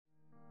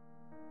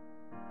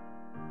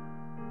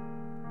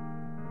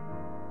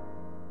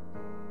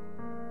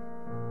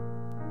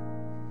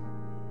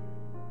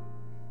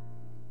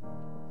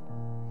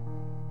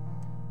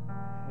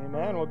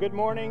Well, good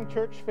morning,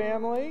 church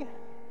family.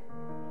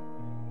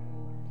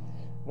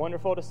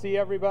 Wonderful to see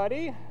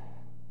everybody.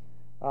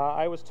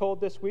 I was told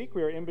this week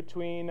we are in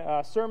between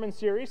a sermon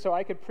series, so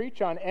I could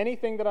preach on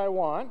anything that I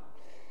want.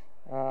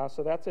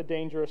 So that's a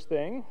dangerous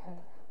thing.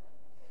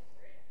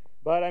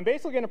 But I'm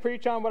basically going to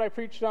preach on what I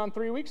preached on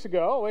 3 weeks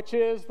ago, which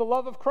is the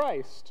love of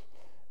Christ.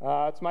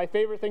 It's my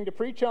favorite thing to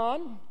preach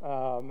on.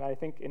 I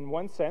think in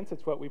one sense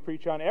it's what we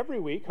preach on every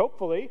week,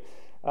 hopefully,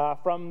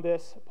 from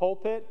this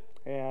pulpit.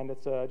 And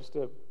it's just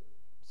a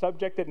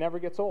subject that never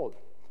gets old.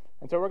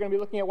 And so we're going to be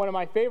looking at one of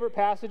my favorite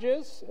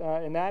passages,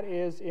 and that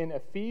is in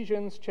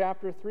Ephesians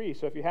chapter 3.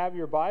 So if you have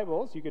your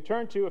Bibles, you could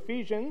turn to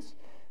Ephesians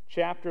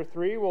chapter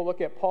 3. We'll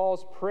look at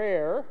Paul's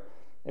prayer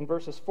in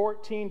verses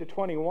 14 to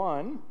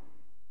 21.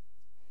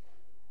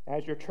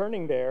 As you're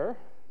turning there,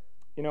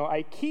 you know,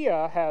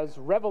 IKEA has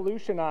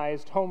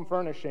revolutionized home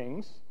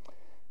furnishings.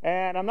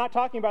 And I'm not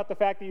talking about the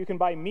fact that you can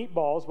buy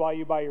meatballs while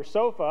you buy your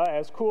sofa,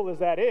 as cool as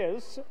that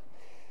is.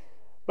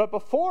 But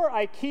before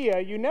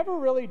IKEA, you never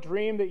really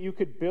dreamed that you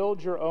could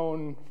build your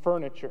own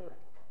furniture.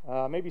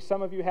 Maybe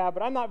some of you have,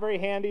 but I'm not very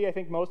handy. I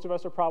think most of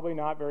us are probably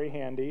not very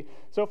handy.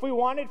 So if we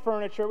wanted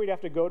furniture, we'd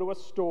have to go to a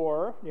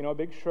store, you know, a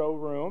big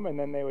showroom, and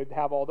then they would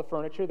have all the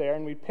furniture there,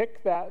 and we'd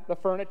pick the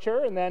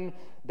furniture, and then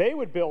they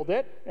would build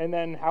it, and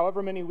then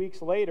however many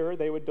weeks later,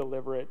 they would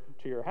deliver it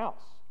to your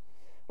house.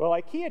 Well,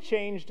 IKEA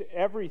changed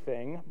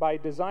everything by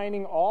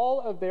designing all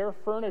of their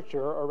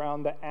furniture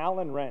around the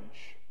Allen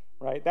wrench.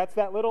 Right? That's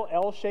that little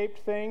L-shaped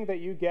thing that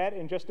you get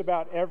in just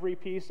about every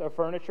piece of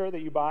furniture that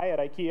you buy at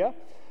IKEA.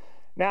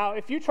 Now,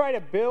 if you try to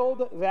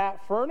build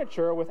that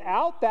furniture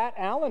without that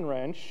Allen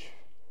wrench,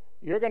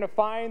 you're going to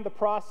find the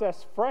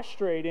process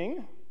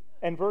frustrating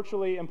and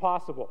virtually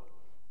impossible.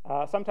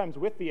 Sometimes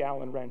with the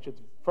Allen wrench,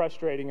 it's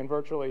frustrating and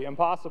virtually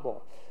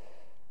impossible.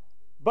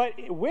 But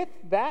with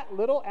that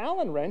little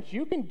Allen wrench,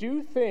 you can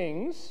do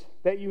things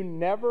that you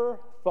never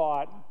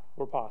thought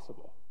were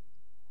possible.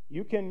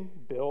 You can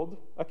build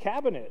a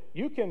cabinet.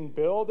 You can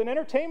build an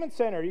entertainment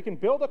center. You can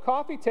build a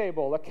coffee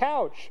table, a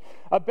couch,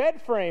 a bed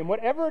frame,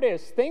 whatever it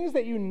is. Things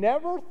that you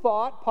never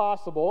thought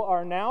possible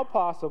are now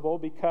possible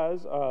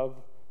because of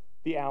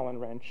the Allen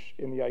wrench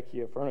in the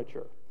IKEA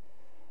furniture.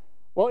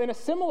 Well, in a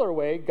similar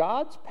way,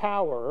 God's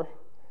power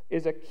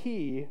is a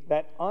key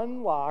that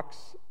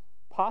unlocks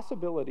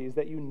possibilities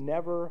that you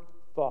never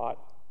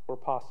thought were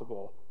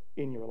possible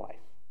in your life.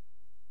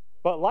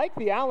 But like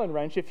the Allen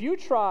wrench, if you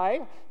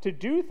try to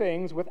do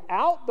things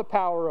without the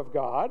power of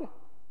God,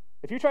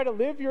 if you try to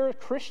live your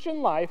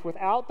Christian life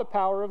without the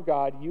power of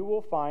God, you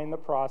will find the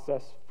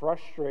process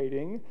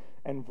frustrating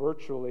and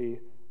virtually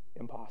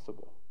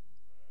impossible.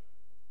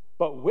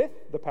 But with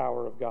the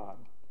power of God,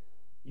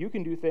 you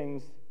can do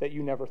things that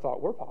you never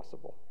thought were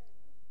possible.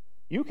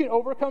 You can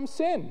overcome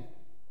sin.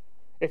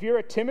 If you're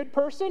a timid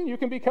person, you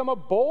can become a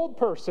bold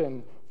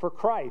person for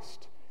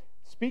Christ,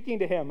 speaking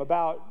to him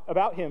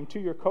about him to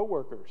your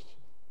coworkers.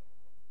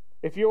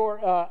 If you're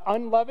an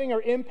unloving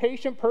or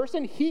impatient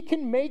person, he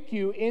can make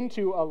you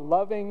into a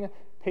loving,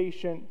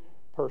 patient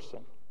person.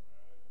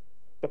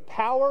 The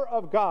power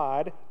of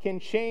God can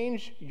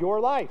change your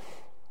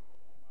life.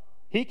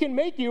 He can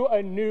make you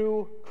a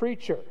new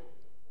creature.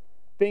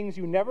 Things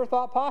you never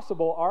thought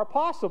possible are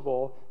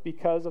possible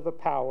because of the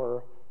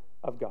power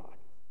of God.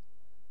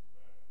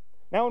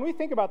 Now, when we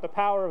think about the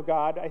power of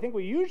God, I think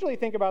we usually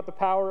think about the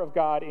power of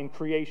God in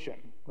creation,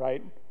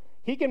 right?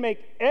 He can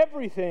make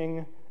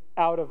everything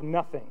out of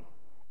nothing,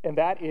 and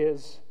that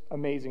is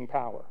amazing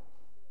power.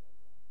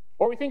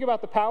 Or we think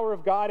about the power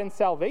of God in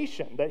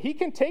salvation, that he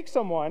can take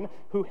someone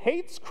who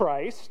hates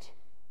Christ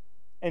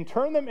and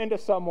turn them into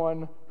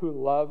someone who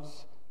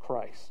loves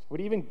Christ, would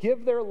even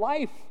give their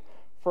life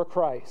for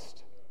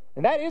Christ.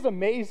 And that is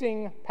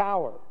amazing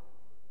power.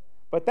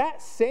 But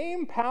that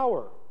same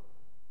power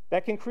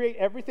that can create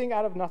everything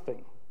out of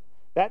nothing,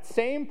 that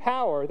same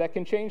power that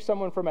can change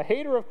someone from a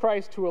hater of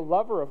Christ to a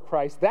lover of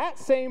Christ, that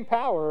same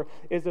power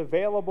is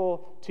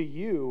available to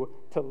you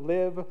to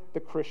live the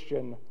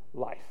Christian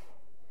life.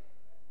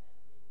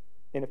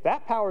 And if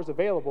that power is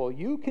available,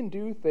 you can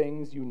do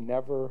things you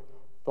never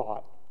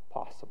thought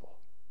possible.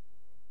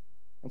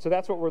 And so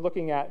that's what we're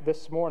looking at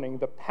this morning,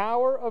 the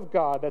power of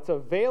God that's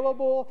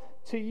available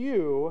to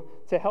you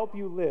to help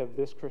you live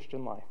this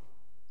Christian life.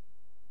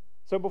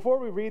 So before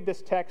we read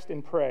this text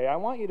and pray, I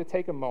want you to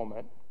take a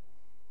moment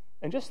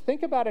and just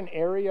think about an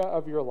area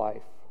of your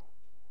life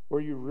where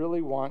you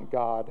really want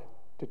God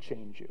to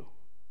change you.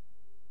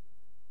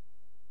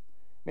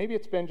 Maybe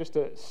it's been just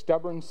a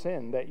stubborn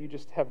sin that you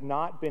just have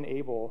not been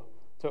able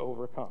to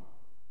overcome.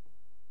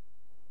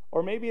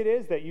 Or maybe it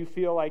is that you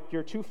feel like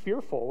you're too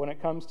fearful when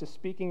it comes to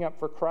speaking up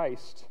for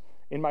Christ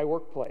in my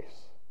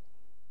workplace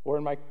or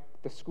in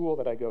the school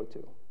that I go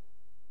to.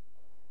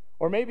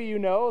 Or maybe you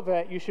know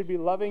that you should be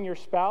loving your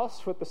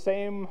spouse with the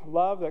same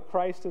love that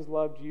Christ has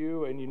loved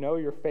you, and you know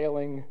you're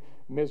failing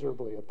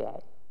miserably at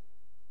that.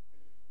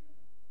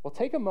 Well,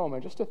 take a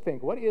moment just to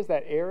think, what is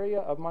that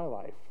area of my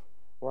life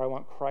where I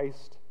want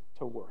Christ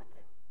to work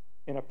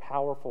in a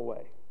powerful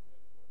way?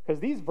 Because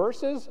these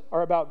verses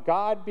are about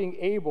God being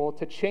able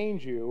to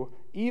change you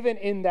even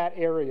in that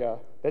area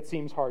that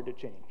seems hard to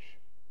change.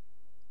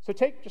 So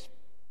take just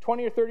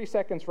 20 or 30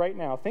 seconds right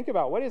now. Think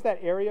about what is that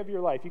area of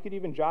your life. You could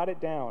even jot it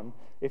down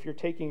if you're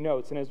taking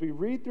notes. And as we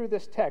read through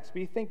this text,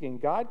 be thinking,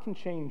 God can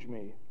change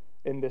me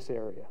in this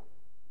area.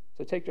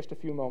 So take just a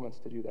few moments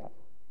to do that.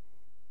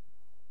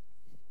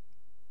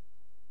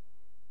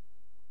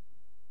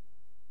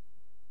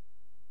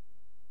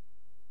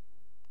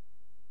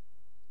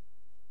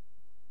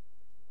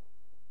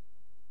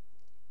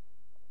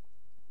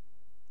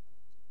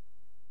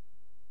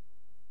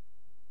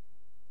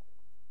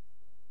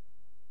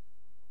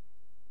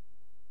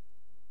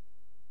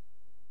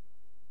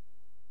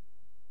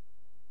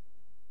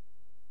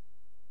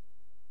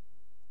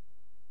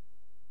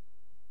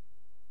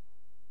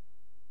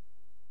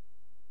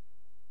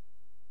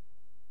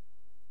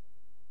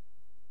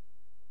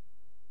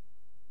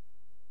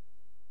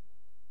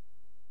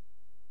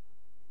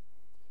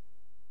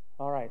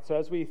 All right, so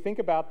as we think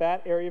about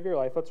that area of your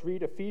life, let's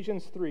read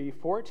Ephesians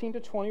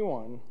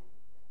 3:14-21,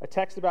 a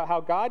text about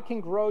how God can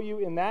grow you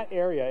in that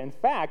area. In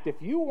fact, if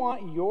you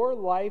want your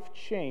life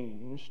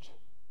changed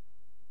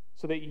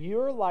so that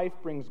your life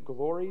brings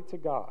glory to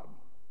God,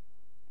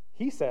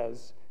 he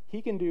says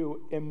he can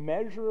do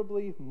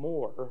immeasurably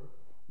more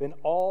than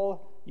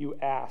all you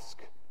ask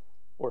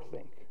or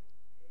think.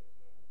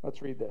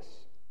 Let's read this.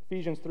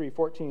 Ephesians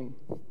 3:14.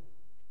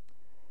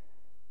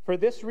 For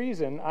this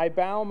reason, I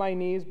bow my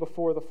knees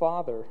before the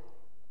Father,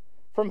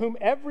 from whom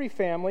every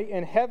family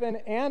in heaven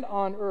and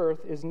on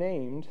earth is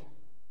named,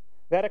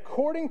 that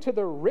according to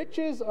the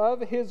riches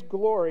of his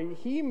glory,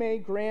 he may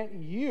grant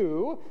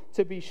you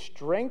to be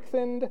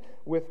strengthened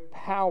with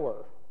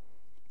power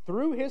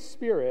through his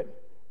Spirit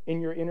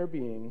in your inner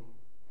being,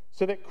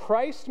 so that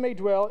Christ may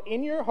dwell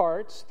in your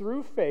hearts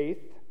through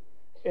faith,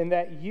 and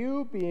that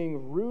you,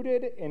 being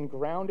rooted and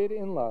grounded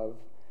in love,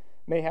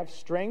 may have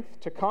strength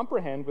to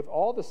comprehend with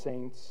all the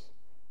saints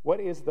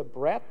what is the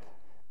breadth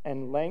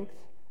and length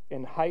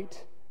and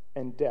height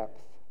and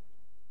depth,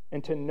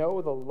 and to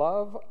know the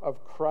love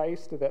of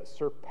Christ that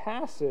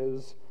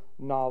surpasses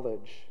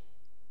knowledge,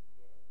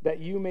 that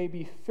you may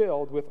be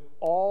filled with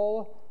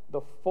all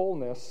the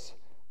fullness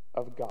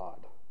of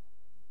God.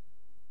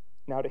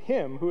 Now to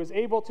him who is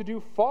able to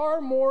do far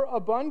more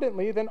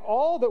abundantly than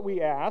all that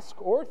we ask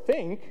or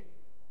think,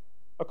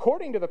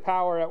 according to the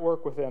power at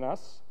work within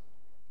us,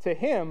 to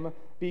him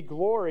be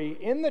glory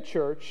in the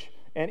church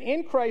and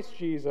in Christ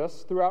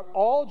Jesus throughout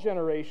all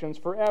generations,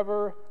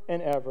 forever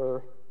and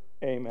ever.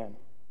 Amen.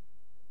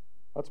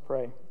 Let's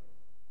pray.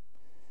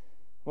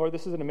 Lord,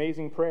 this is an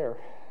amazing prayer.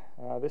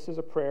 This is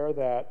a prayer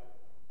that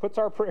puts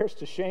our prayers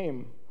to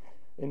shame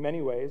in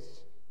many ways.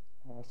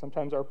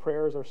 Sometimes our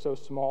prayers are so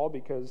small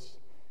because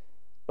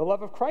the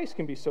love of Christ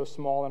can be so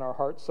small in our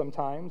hearts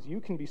sometimes. You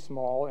can be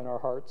small in our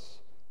hearts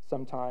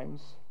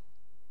sometimes.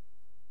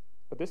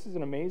 But this is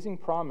an amazing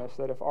promise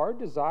that if our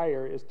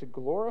desire is to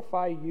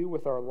glorify you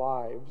with our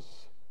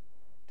lives,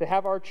 to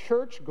have our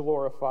church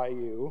glorify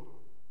you,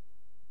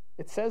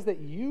 it says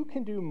that you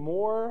can do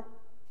more,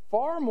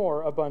 far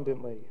more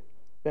abundantly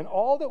than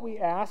all that we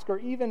ask or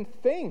even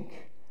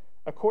think,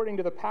 according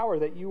to the power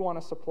that you want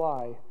to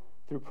supply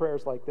through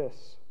prayers like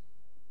this.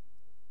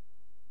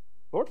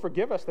 Lord,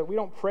 forgive us that we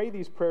don't pray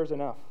these prayers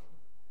enough.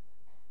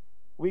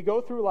 We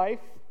go through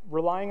life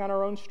relying on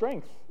our own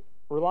strength,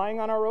 relying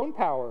on our own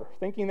power,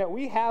 thinking that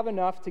we have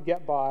enough to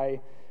get by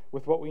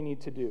with what we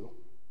need to do.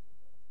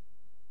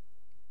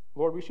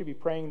 Lord, we should be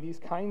praying these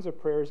kinds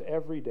of prayers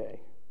every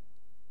day.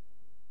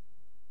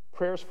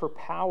 Prayers for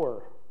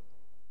power,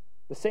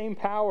 the same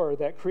power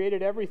that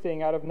created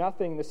everything out of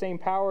nothing, the same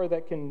power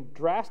that can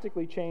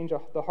drastically change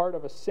the heart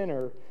of a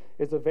sinner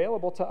is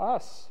available to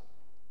us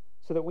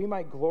so that we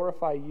might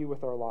glorify you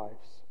with our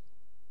lives.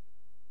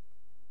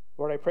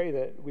 Lord, I pray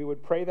that we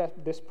would pray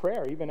this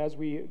prayer even as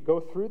we go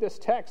through this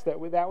text, that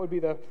would be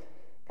the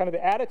kind of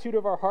the attitude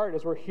of our heart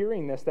as we're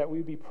hearing this, that we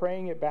would be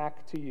praying it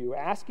back to you,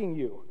 asking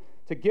you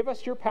to give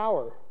us your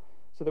power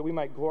so that we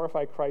might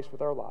glorify Christ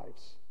with our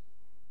lives.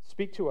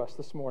 Speak to us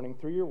this morning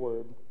through your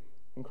word.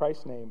 In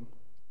Christ's name,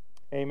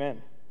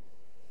 amen.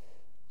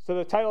 So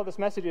the title of this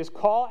message is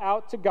Call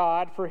Out to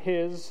God for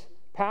His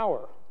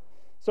Power.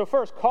 So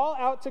first, call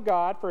out to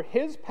God for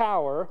His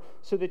power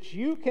so that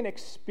you can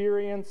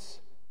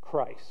experience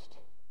Christ.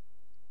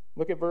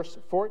 Look at verse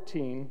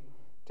 14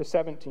 to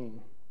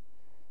 17.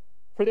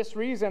 For this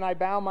reason I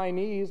bow my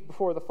knees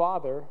before the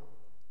Father,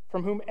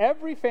 from whom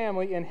every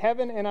family in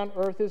heaven and on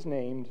earth is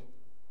named,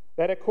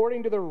 that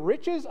according to the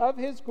riches of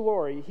his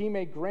glory he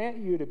may grant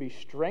you to be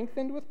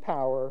strengthened with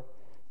power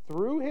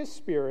through his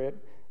Spirit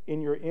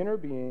in your inner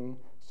being,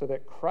 so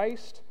that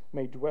Christ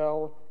may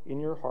dwell in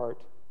your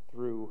heart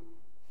through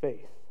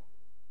faith.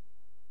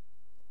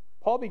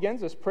 Paul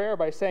begins this prayer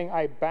by saying,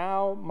 I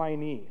bow my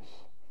knees.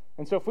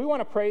 And so if we want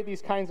to pray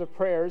these kinds of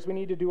prayers, we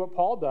need to do what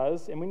Paul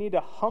does, and we need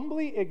to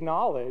humbly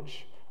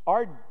acknowledge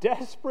our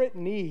desperate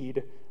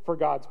need for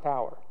God's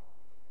power.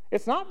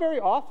 It's not very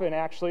often,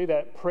 actually,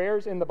 that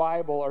prayers in the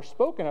Bible are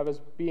spoken of as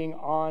being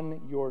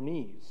on your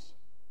knees.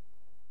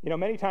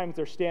 Many times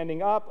they're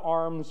standing up,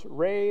 arms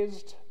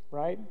raised,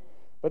 right?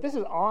 But this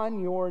is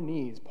on your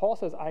knees. Paul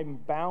says, I'm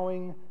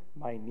bowing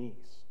my knees.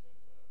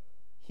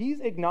 He's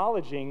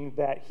acknowledging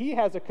that he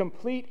has a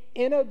complete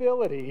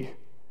inability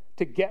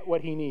to get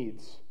what he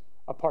needs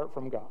apart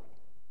from God.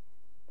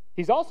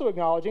 He's also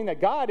acknowledging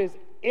that God is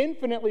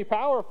infinitely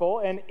powerful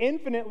and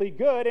infinitely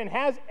good and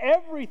has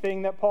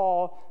everything that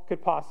Paul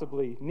could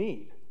possibly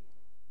need.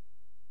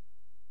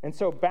 And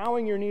so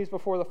bowing your knees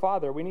before the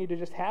Father, we need to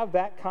just have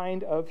that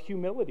kind of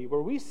humility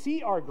where we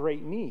see our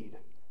great need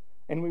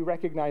and we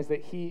recognize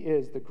that he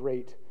is the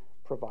great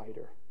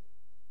provider.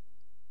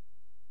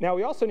 Now,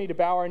 we also need to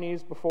bow our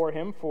knees before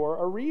him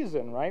for a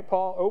reason, right?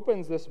 Paul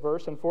opens this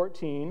verse in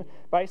 14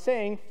 by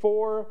saying,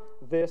 for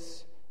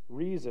this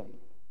reason.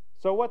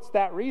 So what's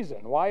that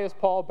reason? Why is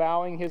Paul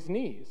bowing his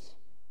knees?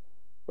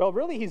 Well,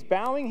 really, he's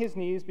bowing his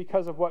knees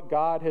because of what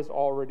God has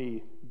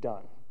already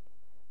done.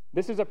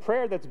 This is a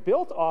prayer that's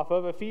built off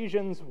of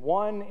Ephesians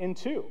 1 and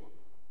 2.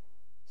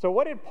 So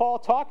what did Paul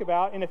talk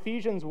about in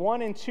Ephesians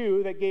 1 and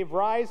 2 that gave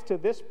rise to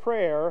this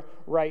prayer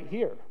right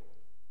here?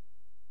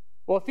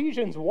 Well,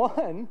 Ephesians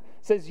 1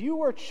 says, you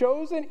were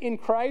chosen in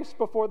Christ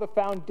before the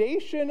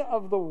foundation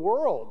of the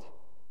world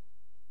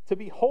to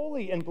be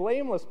holy and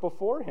blameless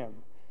before him.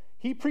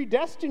 He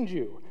predestined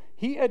you.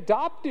 He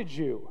adopted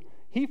you.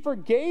 He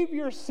forgave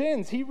your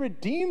sins. He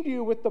redeemed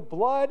you with the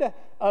blood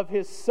of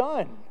his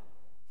Son.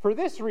 For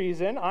this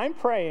reason, I'm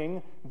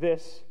praying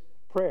this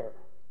prayer.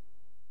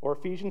 Or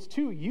Ephesians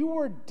 2, you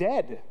were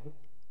dead.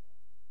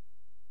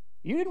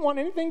 You didn't want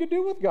anything to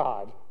do with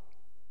God.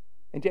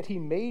 And yet he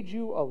made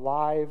you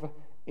alive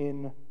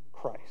in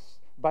Christ.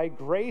 By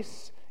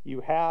grace,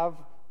 you have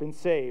been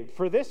saved.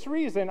 For this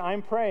reason,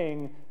 I'm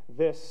praying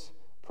this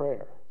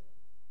prayer.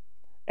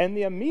 And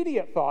the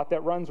immediate thought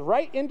that runs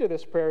right into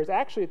this prayer is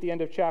actually at the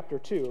end of chapter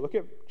 2. Look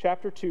at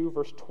chapter 2,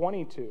 verse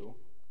 22.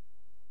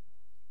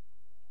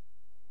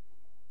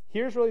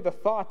 Here's really the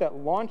thought that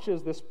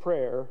launches this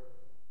prayer.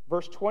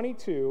 Verse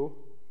 22,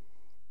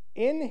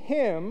 in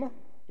him,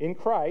 in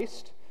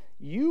Christ,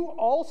 you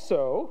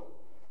also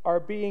are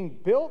being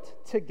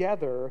built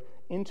together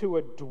into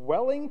a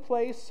dwelling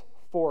place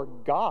for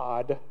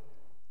God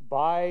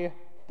by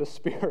the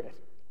Spirit.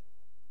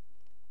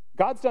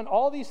 God's done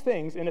all these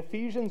things in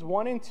Ephesians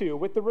 1 and 2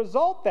 with the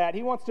result that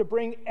he wants to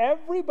bring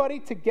everybody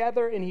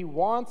together and he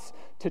wants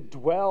to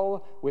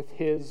dwell with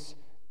his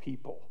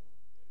people.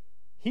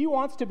 He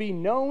wants to be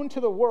known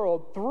to the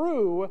world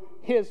through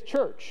his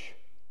church.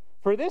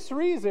 For this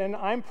reason,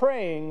 I'm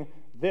praying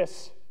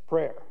this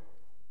prayer.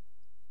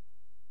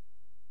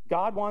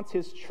 God wants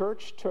his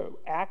church to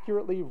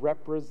accurately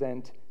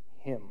represent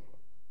him.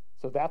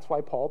 So that's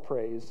why Paul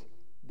prays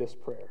this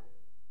prayer.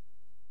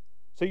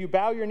 So you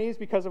bow your knees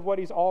because of what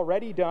he's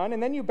already done,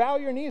 and then you bow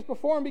your knees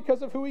before him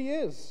because of who he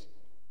is.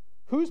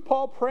 Who's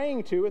Paul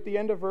praying to at the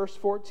end of verse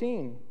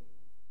 14?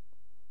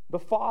 The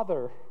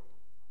Father,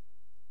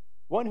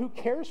 one who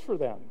cares for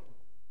them.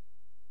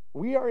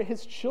 We are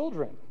his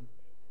children.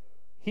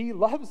 He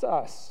loves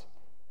us,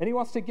 and he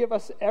wants to give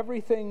us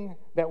everything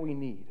that we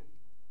need.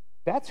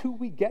 That's who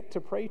we get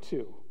to pray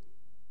to.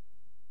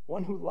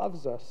 One who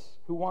loves us,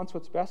 who wants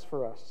what's best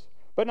for us.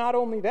 But not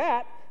only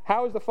that,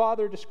 how is the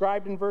Father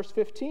described in verse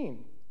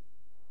 15?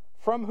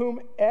 From whom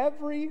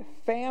every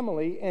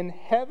family in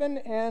heaven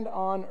and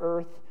on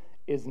earth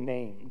is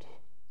named.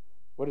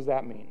 What does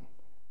that mean?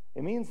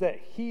 It means that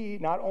he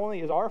not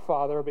only is our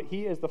Father, but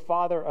he is the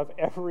Father of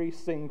every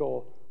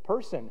single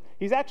person.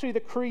 He's actually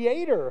the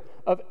creator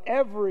of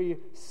every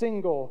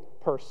single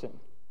person.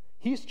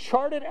 He's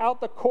charted out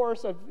the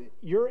course of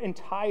your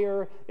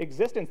entire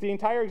existence, the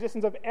entire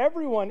existence of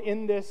everyone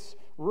in this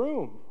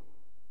room.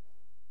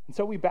 And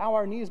so we bow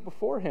our knees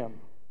before him,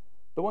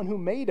 the one who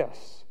made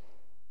us,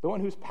 the one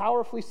who's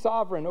powerfully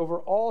sovereign over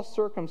all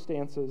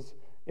circumstances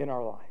in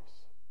our lives.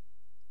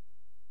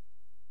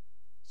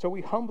 So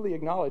we humbly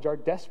acknowledge our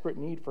desperate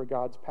need for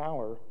God's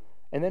power,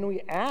 and then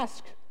we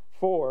ask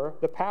for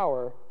the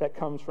power that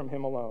comes from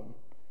him alone.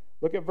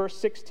 Look at verse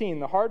 16,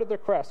 the heart of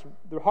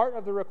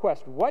the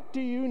request. What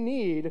do you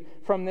need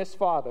from this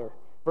Father?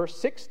 Verse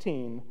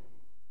 16,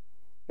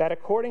 that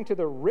according to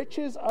the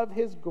riches of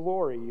his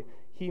glory,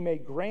 he may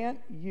grant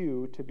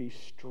you to be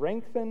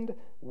strengthened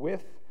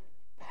with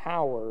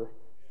power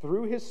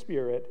through his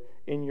Spirit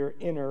in your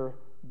inner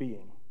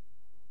being.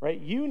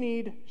 Right? You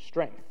need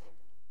strength.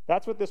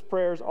 That's what this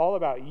prayer is all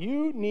about.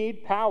 You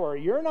need power.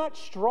 You're not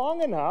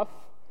strong enough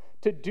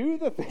to do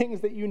the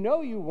things that you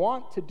know you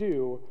want to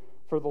do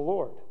for the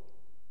Lord.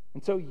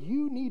 And so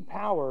you need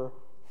power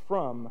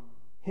from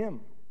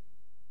him.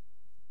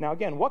 Now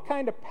again, what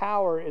kind of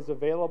power is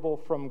available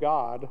from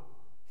God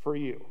for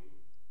you?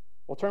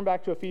 We'll turn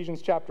back to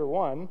Ephesians chapter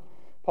 1.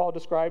 Paul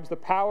describes the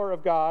power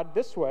of God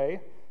this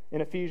way in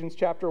Ephesians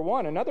chapter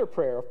 1, another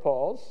prayer of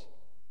Paul's.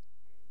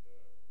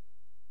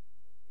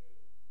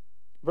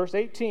 Verse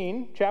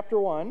 18, chapter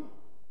 1.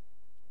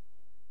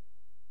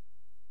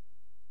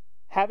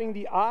 Having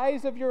the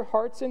eyes of your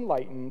hearts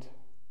enlightened,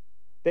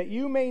 that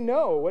you may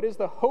know what is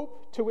the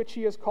hope to which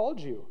he has called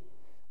you,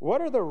 What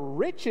are the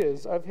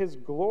riches of his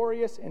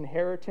glorious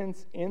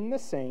inheritance in the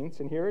saints?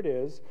 And here it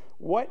is.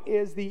 What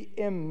is the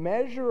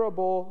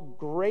immeasurable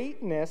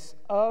greatness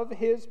of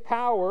his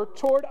power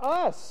toward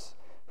us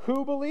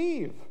who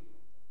believe,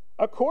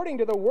 according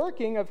to the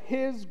working of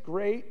his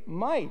great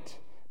might?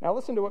 Now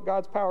listen to what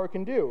God's power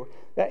can do.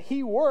 That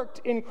he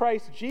worked in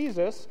Christ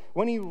Jesus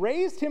when he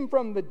raised him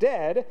from the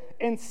dead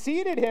and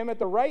seated him at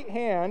the right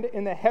hand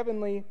in the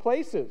heavenly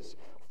places,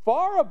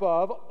 far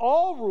above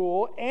all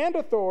rule and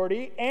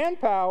authority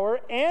and power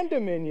and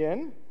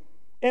dominion,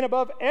 and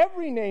above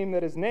every name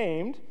that is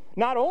named,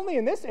 not only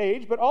in this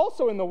age, but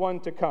also in the one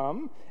to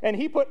come. And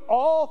he put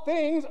all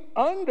things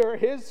under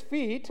his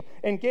feet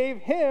and gave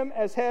him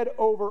as head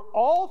over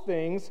all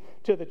things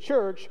to the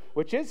church,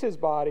 which is his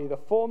body, the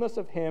fullness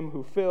of him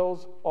who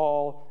fills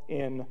all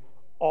in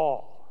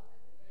all.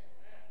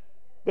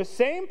 The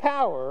same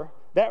power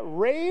that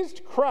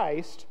raised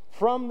Christ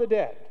from the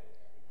dead,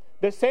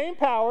 the same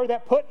power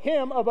that put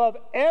him above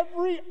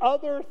every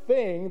other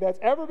thing that's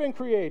ever been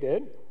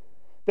created,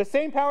 the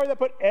same power that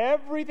put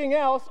everything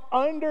else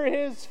under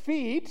his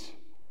feet,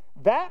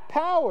 that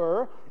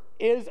power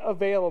is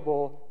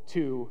available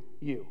to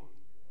you.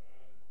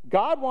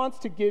 God wants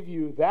to give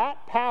you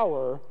that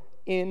power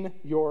in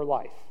your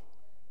life.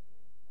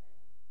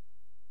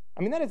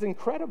 I mean, that is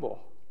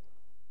incredible,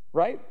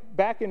 right?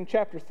 Back in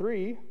chapter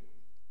 3,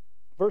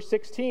 verse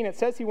 16, it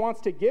says he wants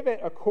to give it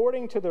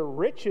according to the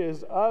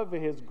riches of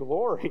his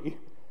glory,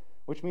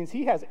 which means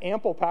he has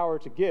ample power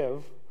to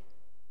give,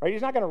 right?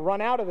 He's not going to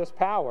run out of this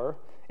power,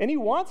 and he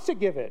wants to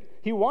give it.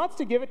 He wants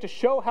to give it to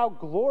show how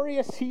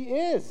glorious he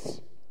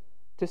is,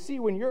 to see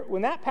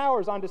when that power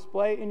is on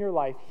display in your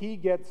life, he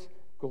gets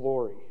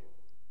glory.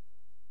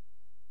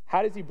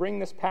 How does he bring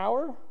this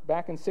power?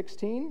 Back in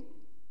 16,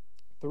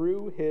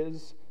 through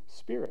his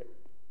Spirit.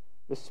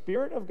 The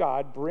Spirit of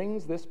God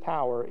brings this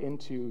power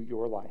into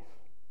your life.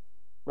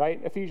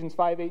 Right? Ephesians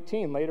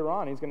 5:18, later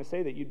on, he's going to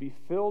say that you'd be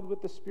filled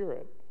with the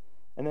Spirit.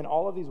 And then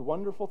all of these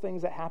wonderful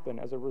things that happen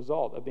as a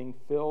result of being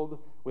filled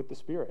with the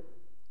Spirit.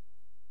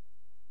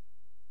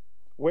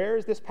 Where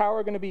is this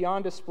power going to be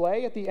on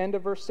display at the end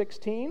of verse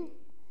 16?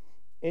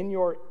 In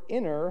your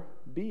inner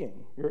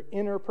being, your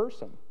inner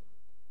person.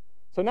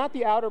 So not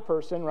the outer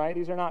person, right?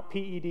 These are not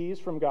PEDs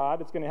from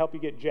God. It's going to help you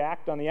get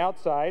jacked on the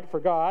outside for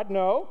God.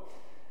 No.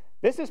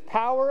 This is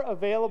power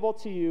available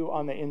to you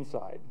on the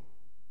inside.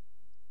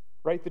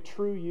 Right? The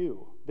true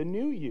you, the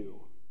new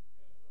you,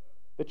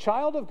 the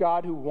child of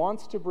God who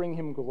wants to bring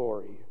him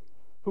glory,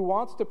 who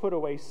wants to put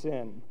away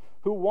sin,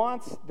 who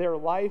wants their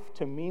life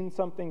to mean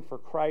something for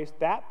Christ.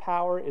 That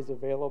power is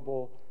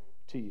available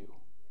to you.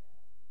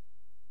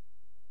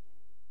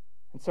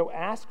 And so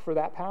ask for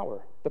that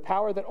power, the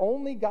power that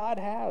only God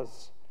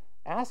has.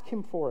 Ask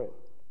him for it.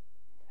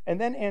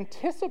 And then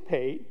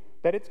anticipate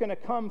that it's going to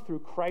come through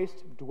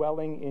Christ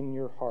dwelling in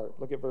your heart.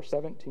 Look at verse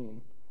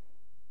 17.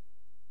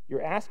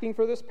 You're asking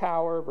for this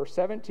power, verse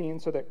 17,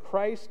 so that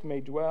Christ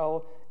may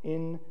dwell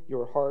in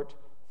your heart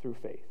through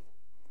faith.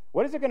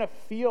 What is it going to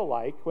feel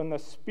like when the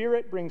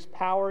Spirit brings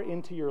power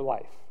into your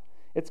life?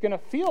 It's going to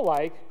feel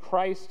like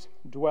Christ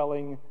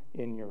dwelling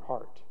in your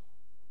heart.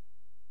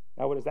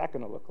 Now, what is that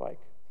going to look like?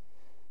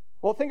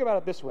 Well, think about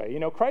it this way.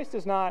 Christ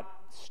is not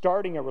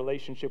starting a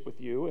relationship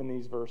with you in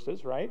these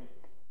verses, right?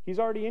 He's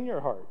already in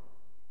your heart.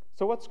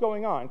 So what's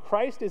going on?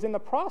 Christ is in the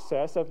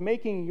process of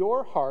making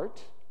your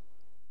heart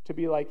to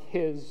be like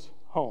his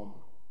home.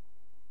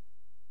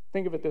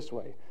 Think of it this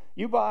way.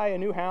 You buy a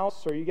new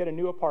house or you get a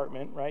new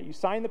apartment, right? You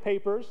sign the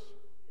papers,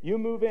 you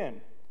move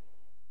in.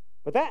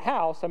 But that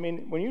house,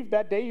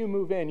 that day you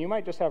move in, you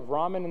might just have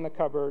ramen in the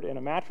cupboard and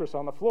a mattress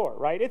on the floor,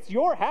 right? It's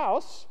your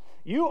house.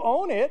 You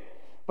own it,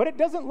 but it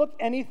doesn't look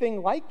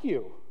anything like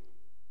you,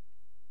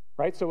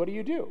 right? So what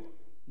do?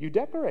 You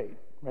decorate,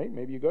 right?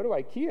 Maybe you go to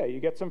IKEA, you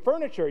get some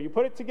furniture, you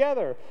put it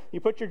together,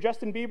 you put your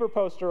Justin Bieber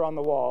poster on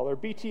the wall, or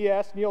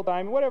BTS, Neil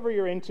Diamond, whatever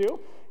you're into.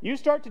 You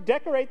start to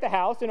decorate the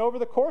house, and over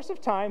the course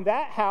of time,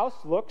 that house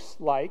looks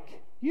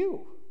like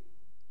you.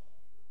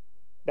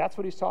 That's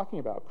what he's talking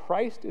about.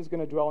 Christ is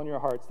going to dwell in your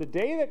hearts. The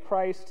day that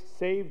Christ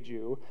saved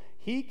you,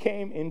 he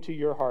came into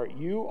your heart.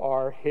 You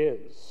are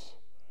his.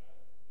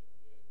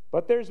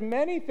 But there's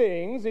many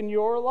things in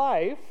your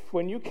life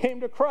when you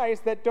came to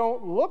Christ that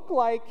don't look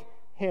like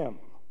him.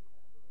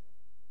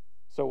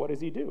 So what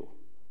does he do?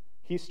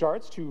 He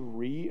starts to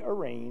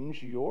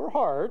rearrange your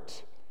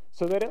heart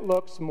so that it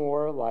looks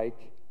more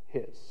like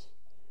his,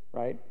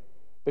 right?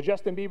 The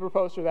Justin Bieber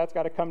poster, that's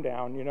got to come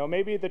down.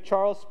 Maybe the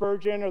Charles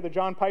Spurgeon or the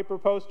John Piper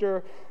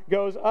poster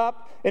goes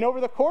up. And over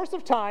the course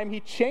of time,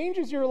 he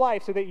changes your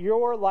life so that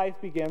your life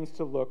begins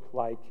to look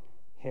like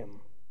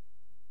him.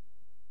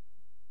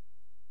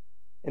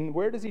 And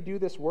where does he do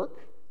this work?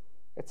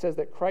 It says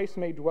that Christ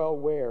may dwell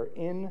where?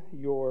 In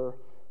your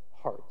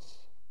hearts.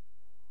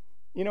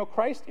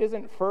 Christ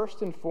isn't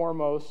first and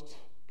foremost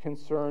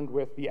concerned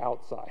with the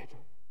outside,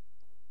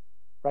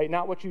 right?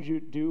 Not what you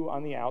do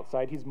on the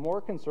outside. He's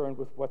more concerned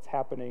with what's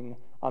happening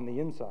on the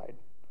inside.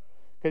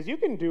 Because you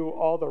can do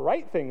all the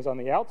right things on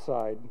the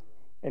outside,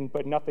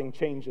 but nothing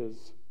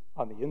changes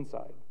on the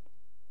inside.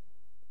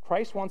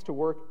 Christ wants to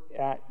work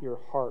at your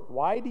heart.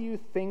 Why do you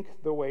think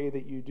the way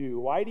that you do?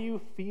 Why do you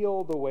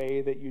feel the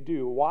way that you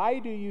do? Why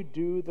do you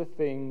do the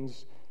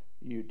things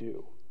you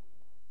do?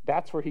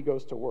 That's where he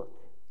goes to work.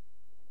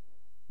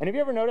 And have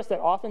you ever noticed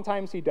that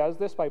oftentimes he does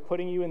this by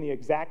putting you in the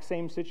exact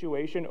same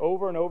situation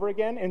over and over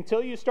again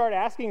until you start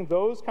asking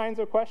those kinds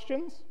of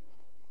questions?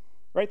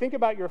 Right? Think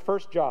about your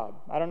first job.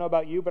 I don't know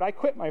about you, but I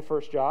quit my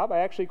first job. I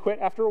actually quit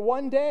after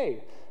one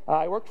day.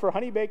 I worked for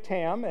Honey Baked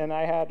Ham, and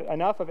I had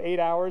enough of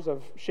 8 hours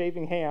of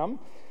shaving ham,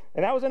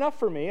 and that was enough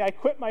for me. I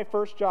quit my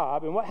first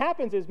job, and what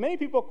happens is many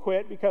people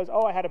quit because,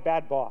 I had a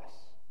bad boss,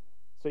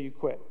 so you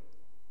quit.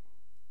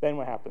 Then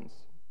what happens?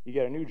 You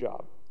get a new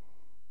job.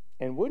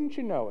 And wouldn't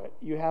you know it,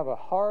 you have a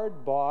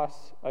hard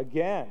boss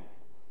again.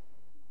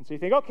 And so you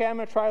think, okay, I'm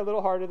going to try a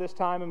little harder this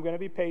time. I'm going to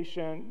be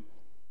patient.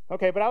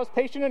 Okay, but I was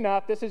patient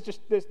enough. This is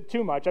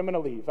too much. I'm going to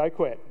leave. I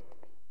quit.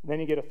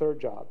 Then you get a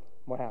third job.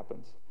 What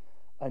happens?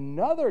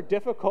 Another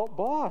difficult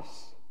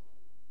boss.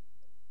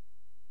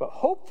 But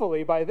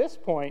hopefully by this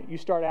point, you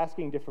start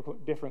asking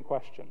different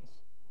questions.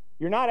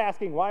 You're not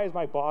asking, why is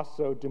my boss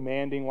so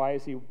demanding? Why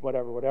is he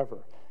whatever?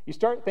 You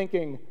start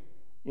thinking,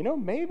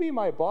 maybe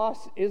my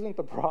boss isn't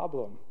the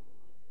problem.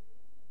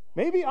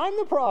 Maybe I'm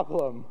the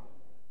problem.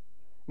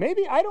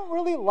 Maybe I don't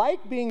really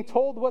like being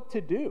told what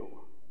to do.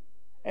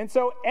 And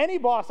so any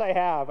boss I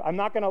have, I'm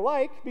not going to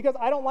like because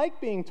I don't like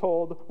being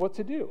told what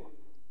to do.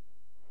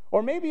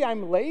 Or maybe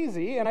I'm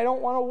lazy and I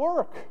don't want to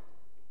work.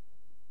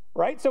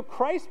 Right? So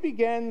Christ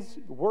begins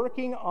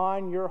working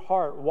on your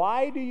heart.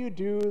 Why do you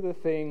do the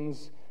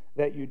things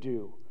that you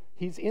do?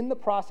 He's in the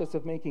process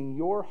of making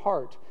your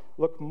heart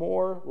look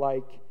more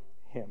like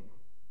him.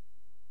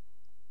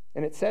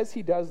 And it says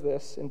he does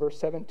this in verse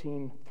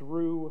 17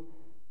 through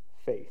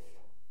faith.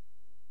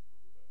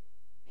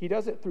 He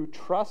does it through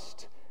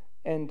trust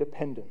and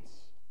dependence.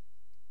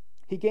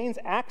 He gains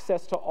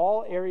access to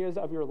all areas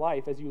of your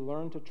life as you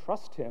learn to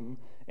trust him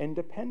and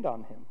depend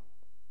on him.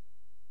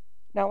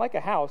 Now, like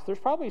a house, there's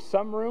probably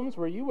some rooms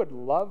where you would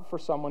love for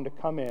someone to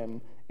come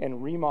in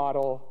and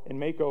remodel and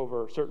make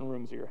over certain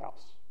rooms of your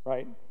house,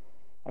 right?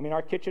 I mean,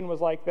 our kitchen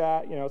was like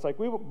that. It's like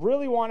we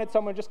really wanted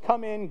someone to just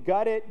come in,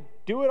 gut it,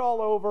 do it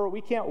all over.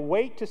 We can't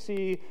wait to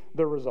see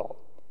the result.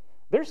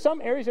 There's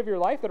some areas of your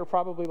life that are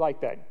probably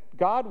like that.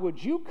 God,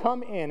 would you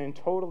come in and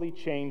totally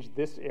change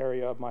this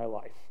area of my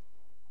life?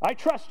 I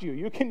trust you.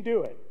 You can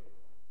do it.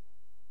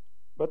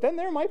 But then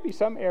there might be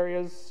some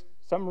areas,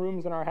 some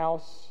rooms in our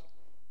house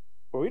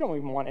where we don't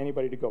even want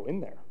anybody to go in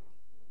there.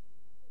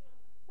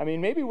 I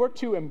mean, maybe we're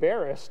too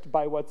embarrassed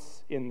by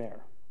what's in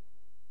there.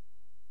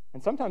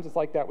 And sometimes it's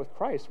like that with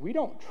Christ. We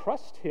don't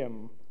trust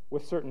him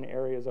with certain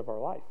areas of our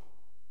life.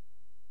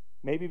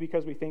 Maybe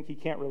because we think he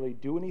can't really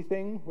do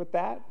anything with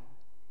that.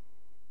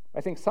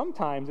 I think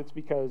sometimes it's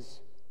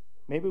because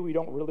maybe we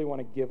don't really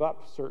want to give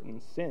up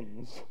certain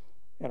sins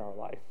in our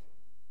life.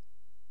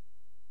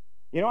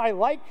 I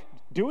like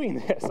doing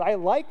this. I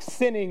like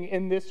sinning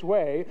in this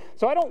way.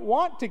 So I don't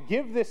want to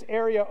give this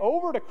area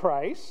over to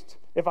Christ,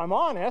 if I'm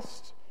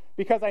honest,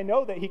 because I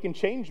know that he can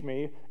change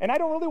me, and I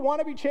don't really want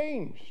to be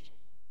changed.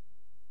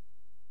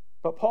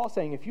 But Paul's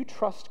saying, if you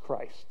trust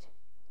Christ,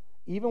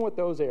 even with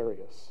those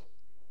areas,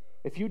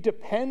 if you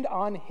depend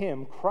on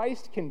him,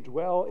 Christ can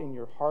dwell in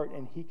your heart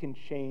and he can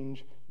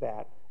change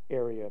that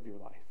area of your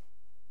life.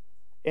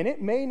 And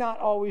it may not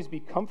always be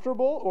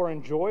comfortable or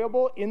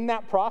enjoyable in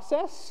that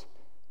process,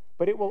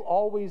 but it will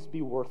always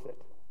be worth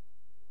it.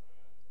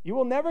 You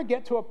will never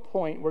get to a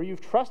point where you've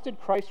trusted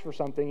Christ for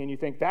something and you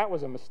think that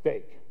was a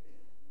mistake.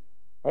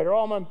 Right? Or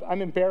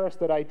I'm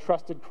embarrassed that I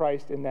trusted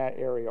Christ in that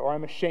area, or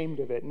I'm ashamed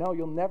of it. No,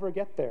 you'll never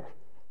get there.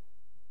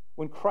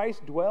 When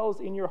Christ dwells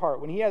in your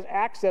heart, when he has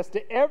access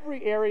to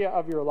every area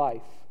of your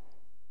life,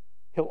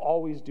 he'll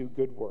always do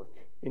good work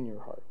in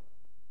your heart.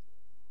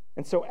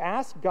 And so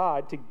ask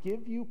God to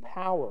give you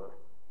power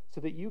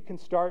so that you can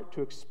start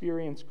to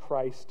experience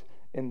Christ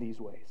in these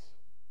ways.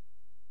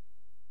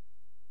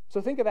 So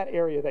think of that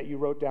area that you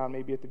wrote down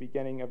maybe at the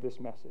beginning of this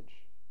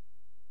message.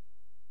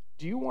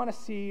 Do you want to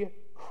see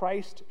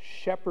Christ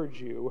shepherd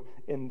you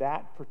in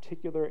that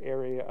particular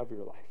area of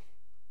your life?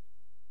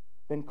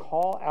 Then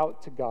call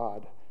out to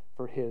God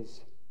for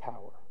his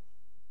power.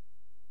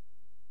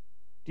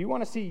 Do you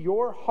want to see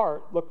your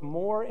heart look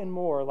more and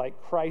more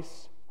like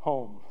Christ's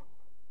home?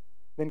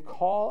 Then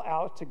call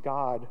out to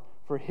God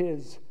for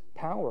his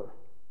power.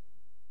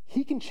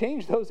 He can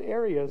change those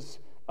areas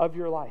of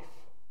your life.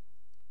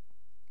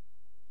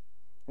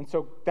 And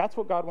so that's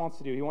what God wants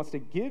to do. He wants to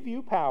give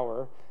you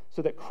power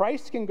so that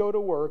Christ can go to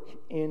work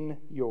in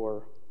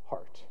your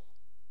heart.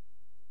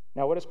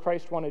 Now, what does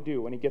Christ want to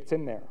do when he gets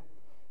in there?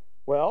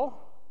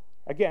 Well,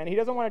 again, he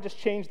doesn't want to just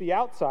change the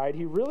outside.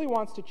 He really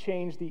wants to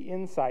change the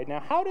inside. Now,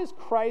 how does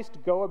Christ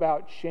go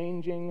about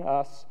changing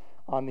us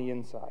on the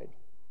inside?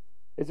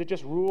 Is it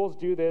just rules,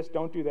 do this,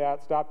 don't do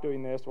that, stop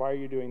doing this, why are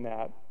you doing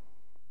that?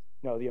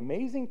 No, the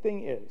amazing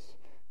thing is,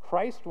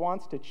 Christ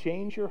wants to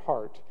change your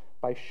heart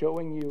by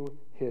showing you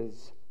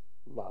his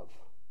love.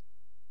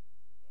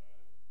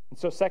 And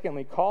so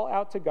secondly, call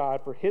out to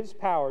God for his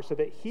power so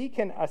that he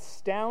can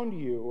astound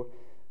you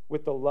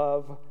with the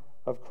love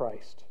of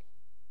Christ.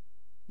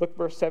 Look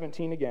verse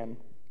 17 again.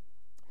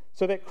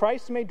 So that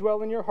Christ may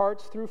dwell in your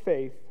hearts through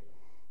faith,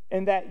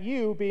 and that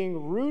you,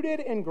 being rooted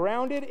and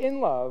grounded in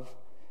love,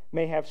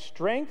 may have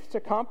strength to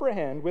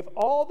comprehend with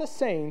all the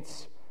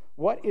saints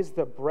what is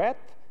the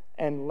breadth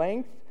and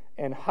length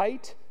and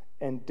height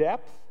and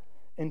depth,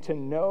 and to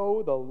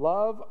know the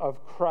love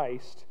of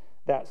Christ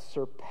that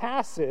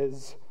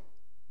surpasses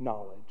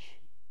knowledge.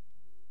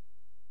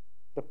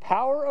 The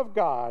power of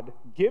God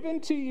given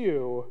to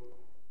you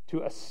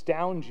to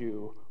astound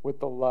you with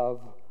the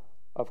love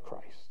of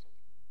Christ.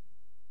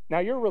 Now,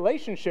 your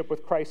relationship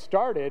with Christ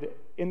started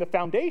in the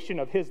foundation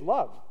of his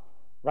love,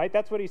 right?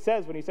 That's what he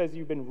says when he says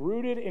you've been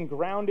rooted and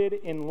grounded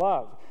in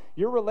love.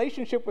 Your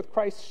relationship with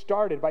Christ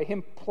started by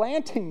him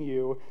planting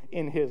you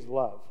in his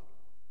love.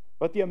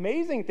 But the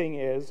amazing thing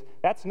is,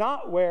 that's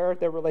not where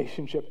the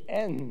relationship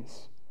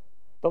ends.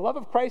 The love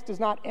of Christ does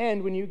not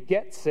end when you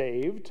get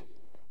saved.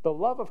 The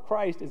love of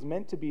Christ is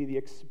meant to be the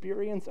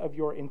experience of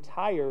your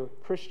entire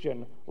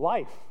Christian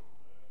life.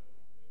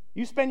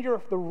 You spend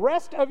the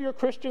rest of your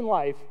Christian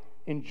life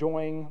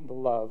enjoying the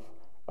love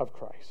of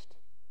Christ.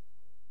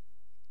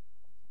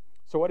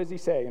 So what does he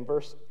say in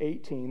verse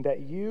 18?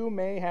 That you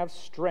may have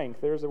strength.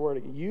 There's the word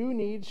again. You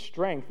need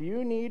strength.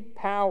 You need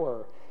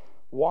power.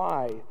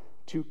 Why?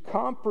 To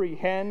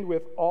comprehend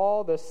with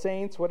all the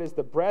saints what is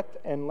the breadth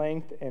and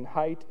length and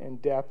height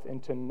and depth,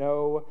 and to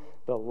know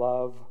the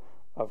love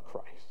of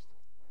Christ.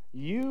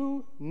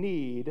 You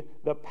need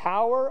the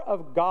power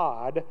of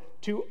God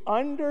to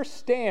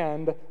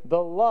understand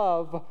the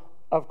love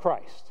of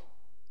Christ.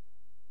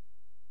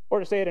 Or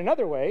to say it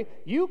another way,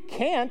 you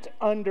can't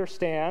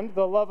understand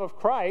the love of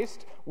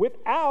Christ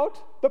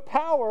without the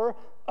power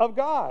of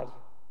God.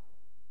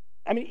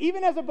 I mean,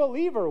 even as a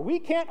believer, we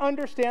can't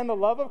understand the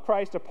love of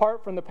Christ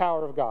apart from the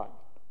power of God.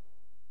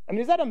 I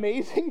mean, is that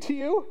amazing to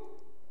you?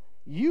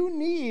 You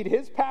need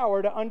his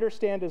power to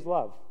understand his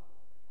love.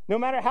 No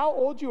matter how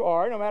old you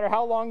are, no matter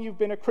how long you've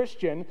been a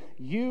Christian,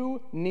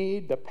 you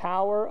need the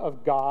power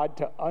of God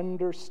to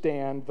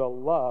understand the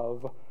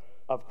love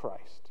of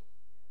Christ.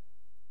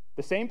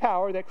 The same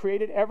power that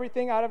created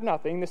everything out of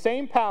nothing, the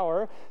same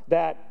power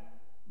that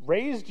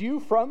raised you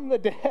from the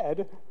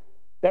dead,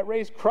 that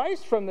raised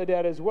Christ from the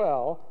dead as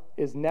well,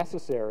 is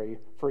necessary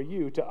for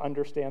you to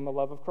understand the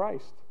love of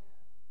Christ.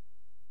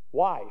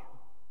 Why?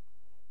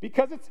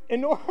 Because it's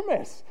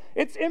enormous.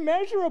 It's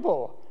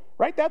immeasurable,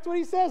 right? That's what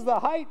he says, the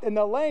height and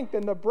the length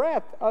and the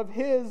breadth of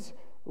his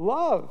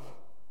love.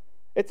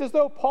 It's as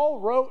though Paul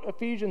wrote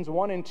Ephesians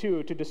 1 and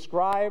 2 to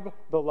describe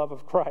the love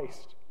of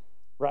Christ,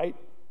 right?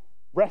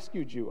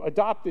 Rescued you,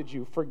 adopted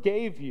you,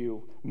 forgave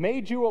you,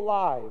 made you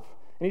alive.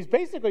 And he's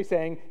basically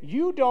saying,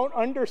 you don't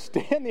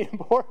understand the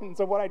importance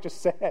of what I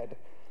just said.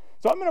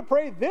 So I'm going to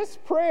pray this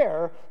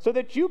prayer so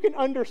that you can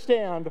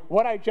understand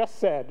what I just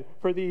said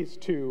for these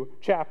 2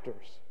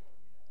 chapters.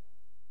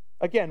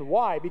 Again,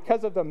 why?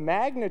 Because of the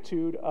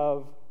magnitude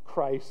of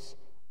Christ's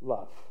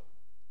love.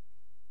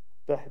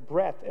 The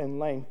breadth and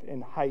length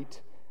and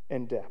height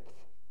and depth.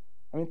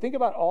 I mean, think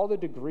about all the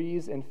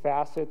degrees and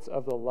facets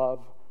of the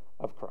love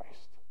of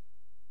Christ.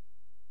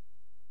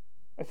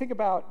 I think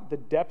about the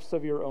depths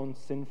of your own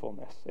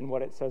sinfulness and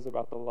what it says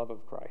about the love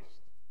of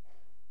Christ.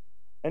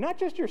 And not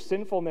just your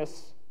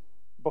sinfulness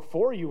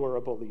before you were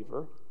a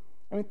believer.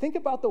 I mean, think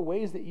about the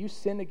ways that you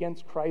sin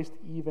against Christ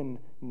even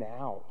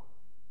now.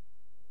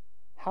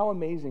 How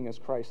amazing is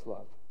Christ's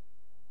love?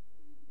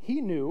 He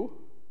knew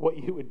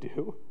what you would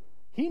do.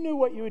 He knew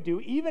what you would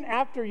do even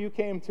after you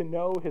came to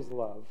know his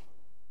love,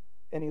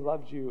 and he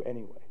loved you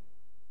anyway.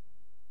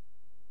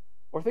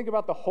 Or think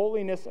about the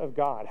holiness of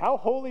God. How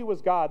holy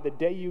was God the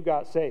day you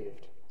got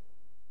saved?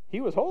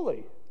 He was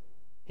holy.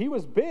 He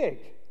was big.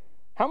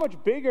 How much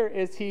bigger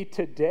is he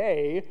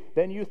today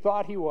than you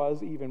thought he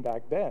was even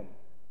back then?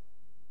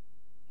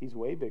 He's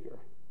way bigger.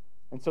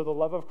 And so the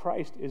love of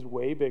Christ is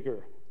way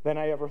bigger than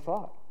I ever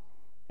thought.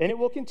 And it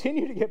will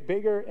continue to get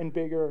bigger and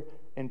bigger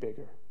and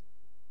bigger.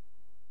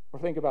 Or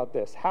think about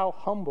this. How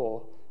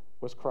humble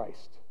was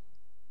Christ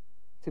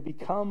to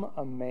become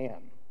a man,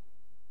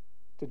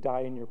 to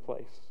die in your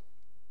place?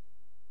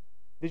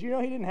 Did you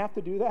know he didn't have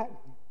to do that?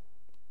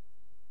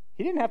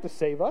 He didn't have to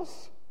save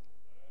us.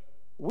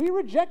 We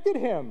rejected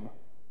him.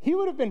 He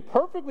would have been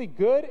perfectly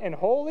good and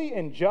holy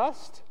and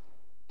just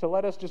to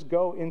let us just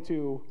go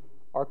into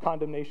our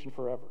condemnation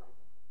forever.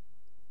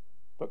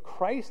 But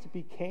Christ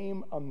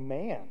became a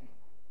man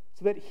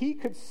so that he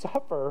could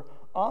suffer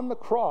on the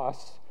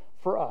cross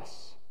for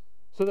us,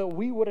 so that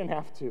we wouldn't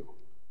have to.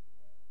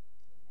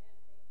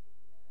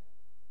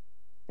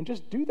 And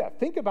just do that.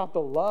 Think about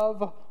the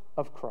love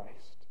of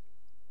Christ.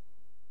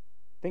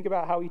 Think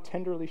about how he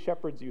tenderly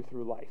shepherds you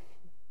through life.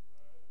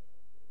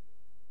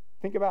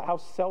 Think about how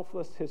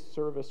selfless his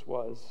service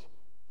was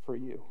for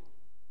you.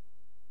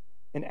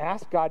 And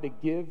ask God to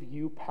give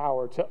you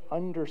power to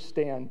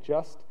understand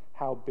just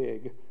how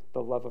big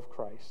the love of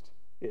Christ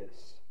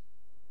is.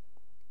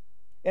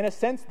 In a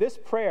sense, this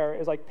prayer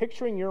is like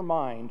picturing your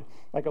mind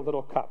like a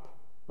little cup,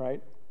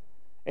 right?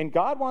 And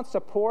God wants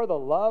to pour the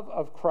love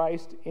of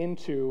Christ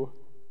into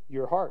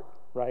your heart,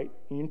 right,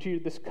 into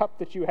this cup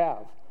that you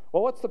have.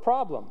 Well, what's the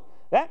problem?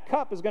 That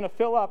cup is going to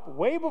fill up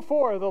way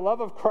before the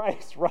love of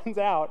Christ runs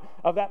out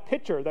of that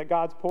pitcher that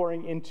God's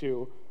pouring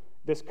into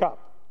this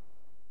cup.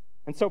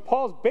 And so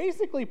Paul's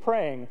basically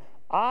praying,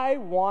 I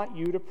want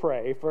you to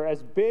pray for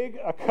as big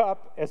a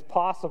cup as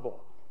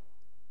possible.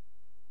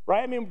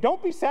 Right? I mean,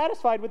 don't be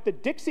satisfied with the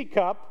Dixie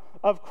cup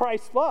of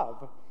Christ's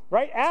love.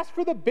 Right? Ask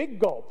for the big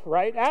gulp,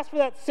 right? Ask for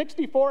that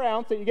 64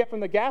 ounce that you get from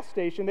the gas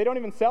station. They don't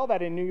even sell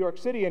that in New York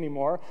City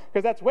anymore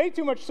because that's way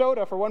too much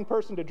soda for one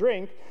person to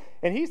drink.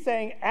 And he's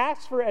saying,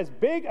 ask for as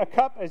big a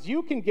cup as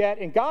you can get,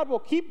 and God will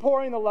keep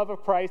pouring the love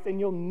of Christ, and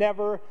you'll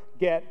never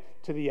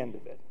get to the end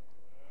of it.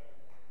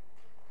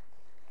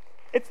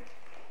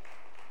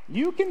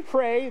 You can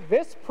pray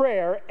this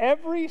prayer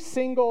every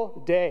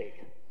single day.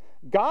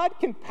 God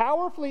can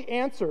powerfully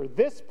answer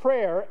this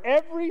prayer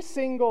every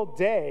single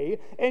day,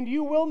 and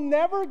you will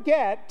never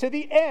get to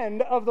the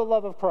end of the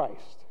love of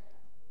Christ.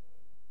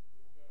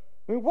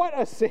 I mean, what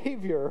a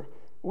Savior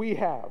we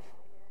have.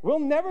 We'll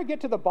never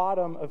get to the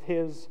bottom of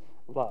his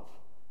love.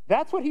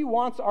 That's what he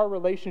wants our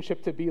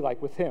relationship to be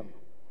like with him.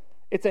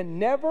 It's a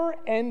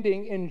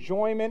never-ending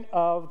enjoyment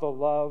of the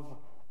love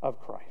of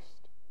Christ.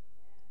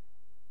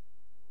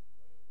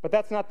 But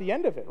that's not the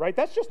end of it, right?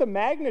 That's just the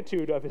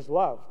magnitude of his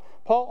love.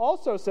 Paul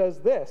also says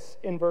this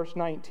in verse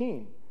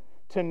 19,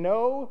 to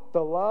know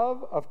the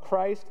love of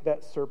Christ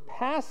that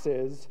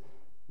surpasses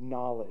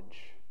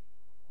knowledge.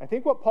 I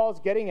think what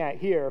Paul's getting at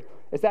here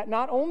is that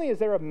not only is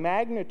there a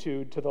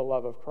magnitude to the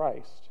love of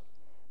Christ,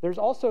 there's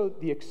also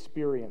the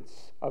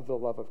experience of the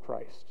love of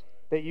Christ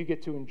that you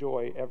get to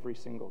enjoy every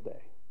single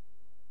day.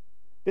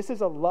 This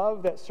is a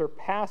love that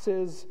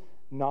surpasses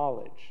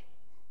knowledge.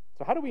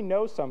 So how do we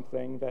know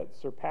something that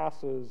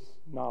surpasses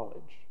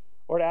knowledge?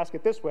 Or to ask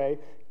it this way,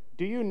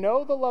 do you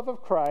know the love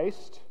of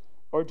Christ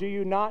or do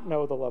you not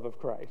know the love of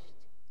Christ?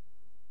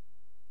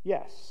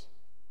 Yes.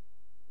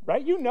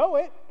 Right? You know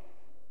it.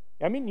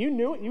 I mean, you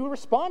knew it. You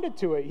responded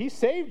to it. He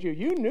saved you.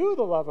 You knew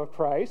the love of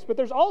Christ, but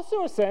there's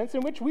also a sense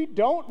in which we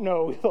don't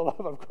know the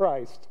love of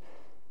Christ.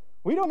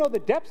 We don't know the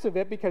depths of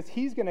it because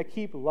he's going to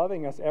keep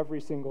loving us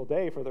every single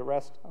day for the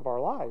rest of our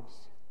lives.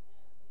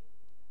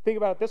 Think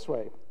about it this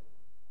way.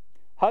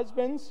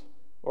 Husbands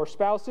or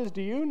spouses,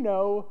 do you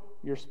know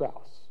your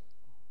spouse?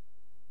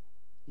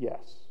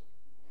 Yes.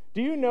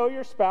 Do you know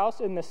your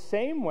spouse in the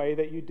same way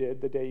that you did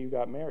the day you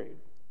got married?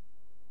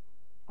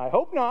 I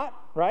hope not,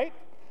 right?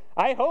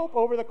 I hope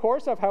over the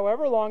course of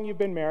however long you've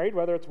been married,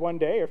 whether it's one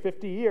day or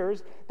 50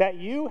 years, that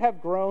you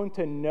have grown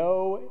to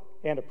know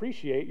and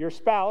appreciate your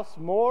spouse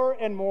more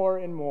and more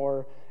and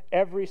more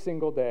every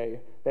single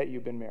day that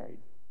you've been married.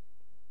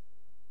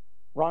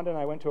 Rhonda and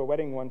I went to a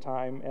wedding one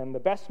time, and the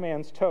best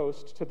man's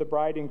toast to the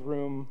bride and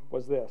groom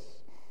was this: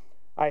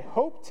 I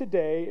hope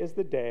today is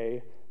the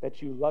day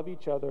that you love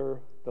each other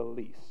the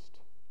least.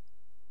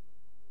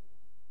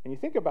 And you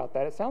think about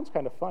that, it sounds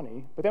kind of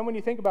funny, but then when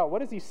you think about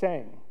what is he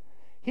saying?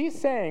 He's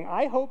saying,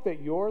 I hope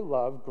that your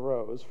love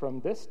grows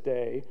from this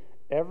day,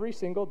 every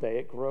single day.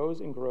 It grows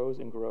and grows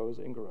and grows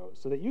and grows,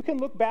 so that you can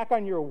look back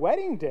on your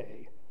wedding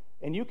day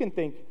and you can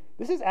think,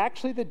 this is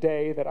actually the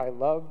day that I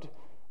loved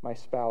my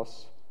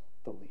spouse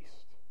the least.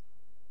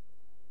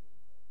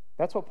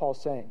 That's what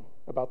Paul's saying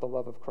about the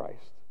love of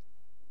Christ.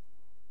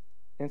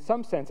 In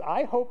some sense,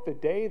 I hope the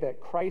day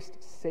that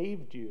Christ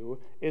saved you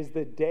is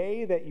the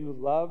day that you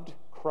loved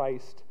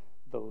Christ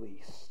the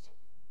least.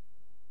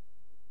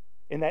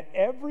 And that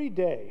every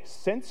day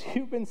since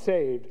you've been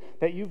saved,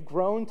 that you've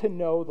grown to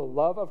know the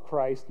love of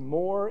Christ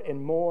more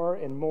and more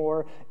and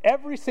more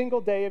every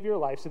single day of your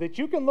life, so that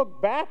you can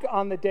look back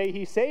on the day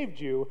he saved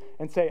you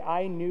and say,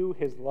 I knew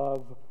his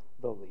love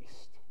the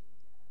least.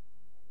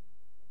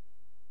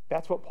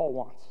 That's what Paul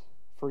wants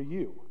for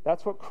you.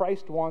 That's what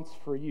Christ wants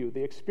for you.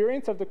 The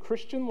experience of the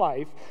Christian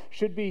life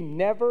should be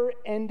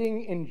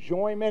never-ending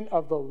enjoyment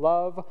of the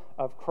love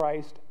of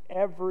Christ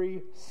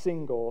every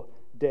single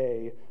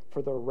day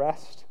for the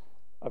rest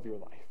of your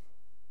life.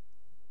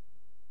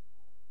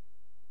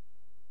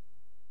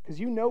 Because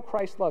you know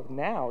Christ's love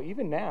now,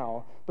 even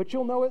now, but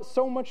you'll know it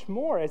so much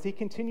more as he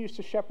continues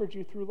to shepherd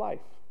you through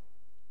life.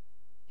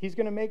 He's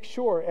going to make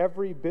sure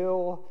every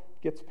bill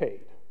gets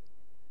paid.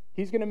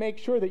 He's going to make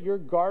sure that you're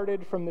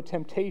guarded from the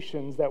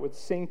temptations that would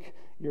sink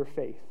your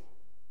faith.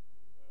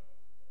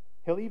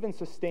 He'll even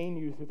sustain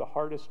you through the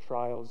hardest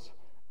trials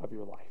of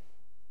your life.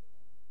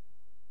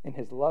 And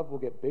his love will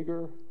get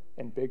bigger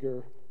and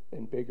bigger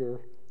and bigger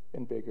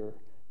and bigger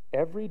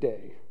every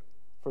day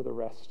for the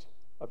rest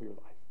of your life.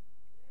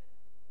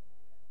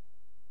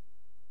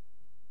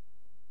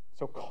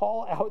 So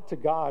call out to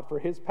God for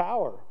his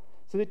power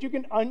so that you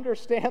can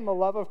understand the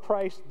love of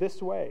Christ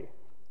this way.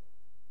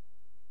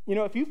 You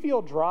know, if you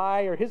feel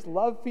dry or his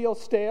love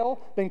feels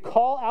stale, then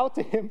call out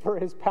to him for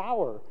his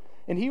power,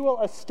 and he will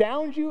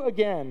astound you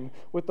again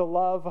with the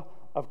love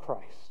of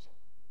Christ.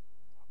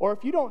 Or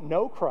if you don't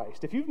know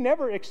Christ, if you've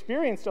never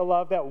experienced a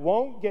love that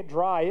won't get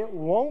dry, it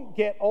won't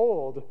get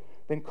old,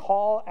 then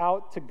call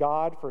out to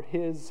God for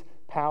his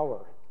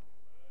power.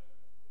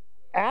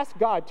 Ask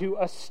God to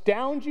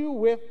astound you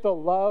with the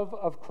love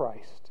of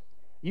Christ.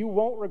 You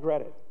won't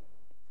regret it.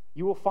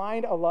 You will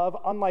find a love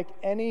unlike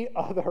any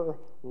other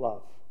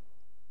love.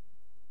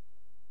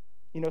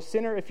 You know,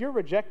 sinner, if you're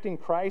rejecting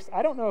Christ,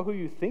 I don't know who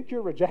you think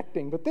you're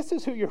rejecting, but this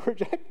is who you're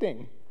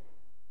rejecting.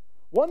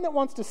 One that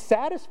wants to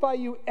satisfy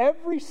you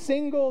every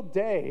single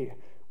day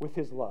with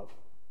his love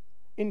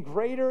in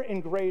greater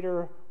and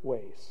greater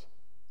ways.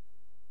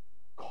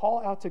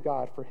 Call out to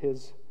God for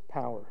his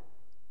power.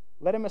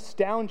 Let him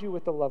astound you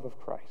with the love of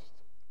Christ.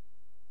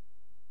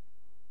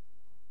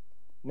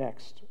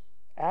 Next,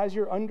 as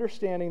you're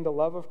understanding the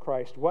love of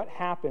Christ, what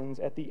happens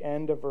at the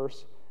end of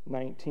verse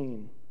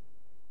 19?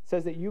 It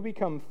says that you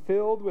become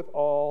filled with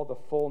all the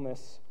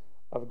fullness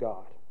of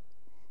God.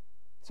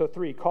 So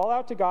 3, call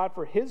out to God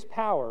for his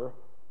power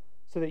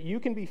so that you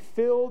can be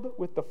filled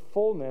with the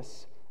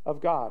fullness of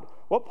God.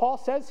 What Paul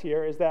says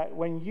here is that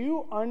when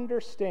you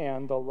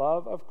understand the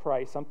love of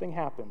Christ, something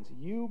happens.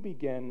 You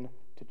begin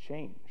to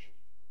change.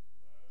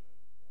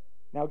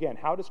 Now again,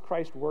 how does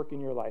Christ work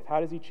in your life? How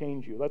does he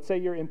change you? Let's say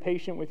you're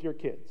impatient with your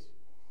kids.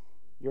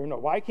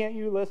 Why can't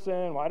you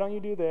listen? Why don't you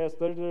do this?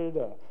 Da, da, da,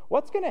 da.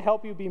 What's going to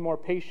help you be more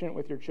patient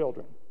with your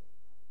children?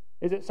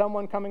 Is it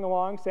someone coming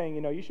along saying,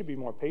 you should be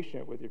more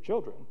patient with your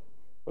children?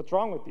 What's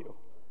wrong with you?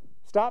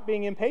 Stop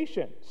being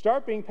impatient.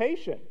 Start being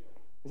patient.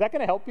 Is that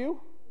going to help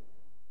you?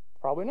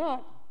 Probably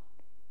not.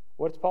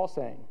 What is Paul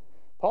saying?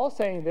 Paul's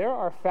saying there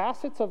are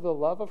facets of the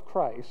love of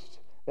Christ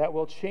that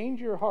will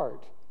change your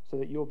heart so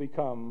that you'll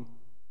become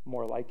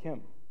more like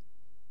him.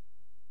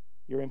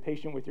 You're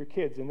impatient with your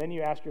kids, and then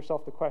you ask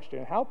yourself the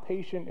question, how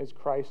patient is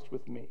Christ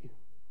with me?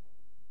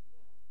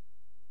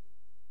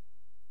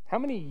 How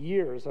many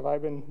years have I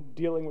been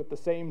dealing with the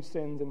same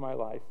sins in my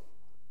life,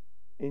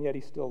 and yet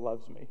he still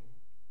loves me?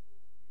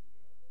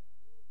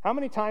 How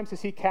many times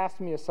has he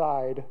cast me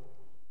aside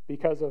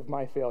because of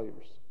my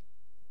failures?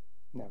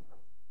 Never.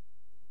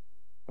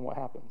 And what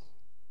happens?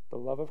 The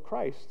love of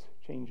Christ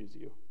changes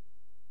you,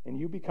 and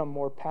you become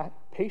more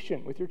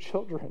patient with your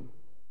children.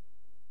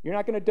 You're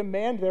not going to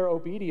demand their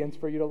obedience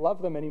for you to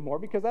love them anymore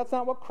because that's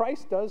not what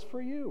Christ does for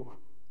you.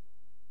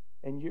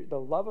 And the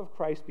love of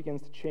Christ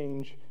begins to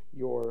change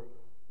your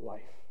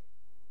life.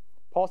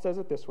 Paul says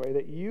it this way,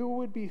 that you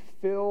would be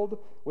filled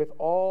with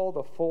all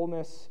the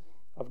fullness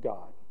of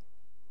God.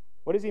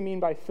 What does he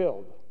mean by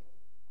filled?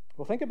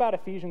 Well, think about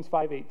Ephesians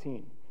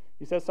 5:18.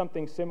 He says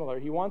something similar.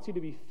 He wants you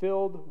to be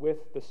filled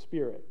with the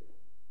Spirit.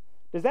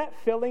 Does that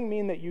filling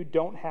mean that you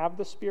don't have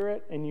the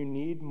Spirit and you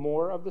need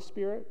more of the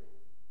Spirit?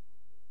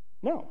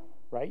 No,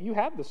 right? You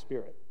have the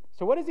Spirit.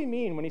 So what does he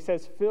mean when he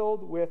says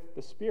filled with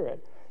the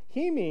Spirit?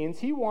 He means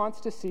he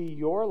wants to see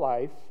your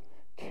life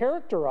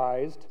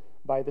characterized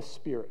by the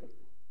Spirit,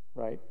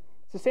 right?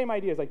 It's the same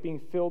idea as like being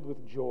filled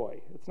with joy.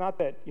 It's not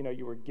that,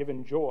 you were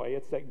given joy.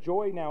 It's that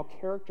joy now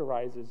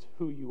characterizes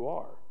who you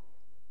are.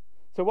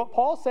 So what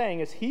Paul's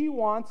saying is he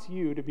wants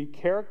you to be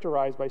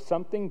characterized by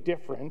something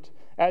different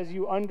as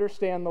you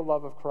understand the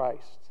love of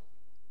Christ.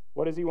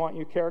 What does he want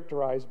you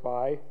characterized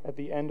by at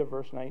the end of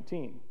verse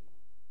 19?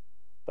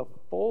 The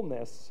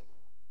fullness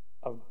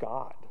of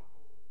God.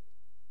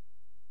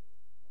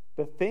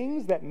 The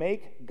things that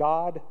make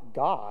God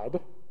God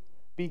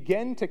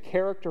begin to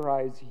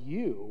characterize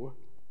you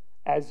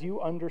as you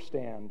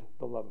understand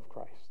the love of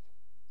Christ.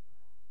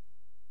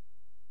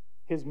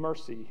 His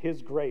mercy,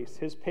 his grace,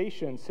 his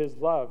patience, his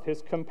love,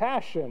 his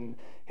compassion,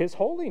 his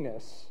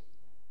holiness,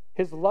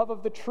 his love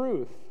of the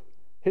truth,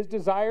 his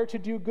desire to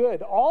do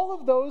good, all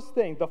of those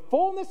things, the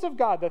fullness of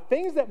God, the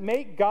things that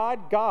make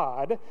God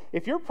God,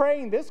 if you're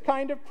praying this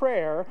kind of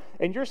prayer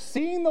and you're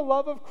seeing the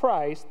love of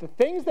Christ, the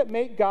things that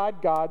make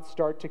God God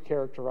start to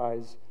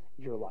characterize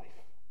your life.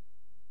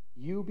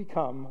 You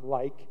become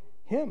like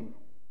him.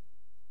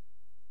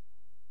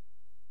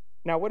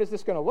 Now, what is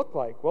this going to look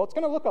like? Well, it's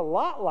going to look a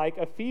lot like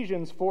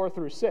Ephesians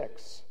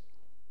 4-6,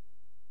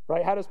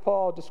 right? How does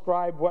Paul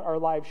describe what our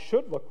lives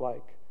should look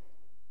like?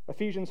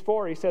 Ephesians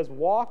 4, he says,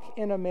 walk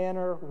in a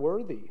manner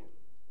worthy.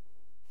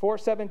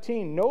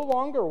 4:17, no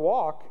longer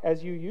walk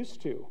as you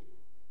used to.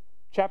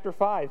 Chapter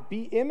 5,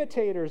 be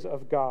imitators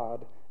of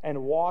God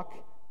and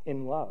walk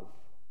in love.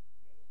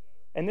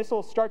 And this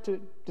will start to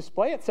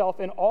display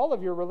itself in all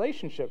of your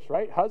relationships,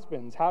 right?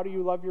 Husbands, how do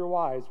you love your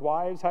wives?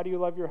 Wives, how do you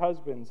love your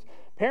husbands?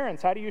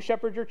 Parents, how do you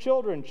shepherd your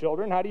children?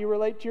 Children, how do you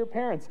relate to your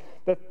parents?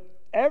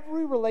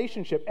 Every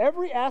relationship,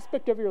 every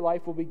aspect of your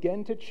life will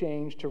begin to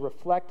change to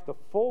reflect the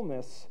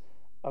fullness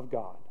of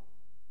God.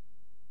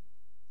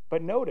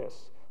 But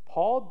notice,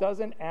 Paul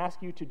doesn't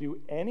ask you to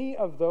do any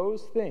of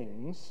those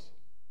things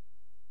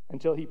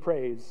until he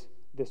prays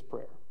this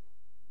prayer.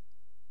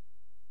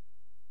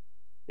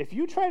 If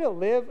you try to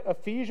live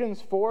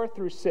Ephesians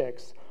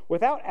 4-6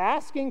 without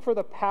asking for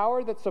the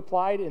power that's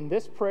supplied in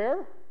this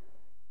prayer,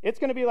 it's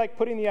going to be like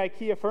putting the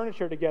IKEA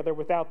furniture together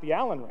without the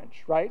Allen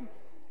wrench, right?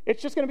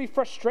 It's just going to be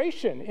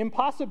frustration,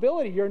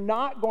 impossibility. You're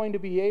not going to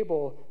be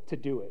able to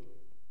do it.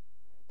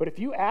 But if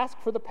you ask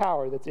for the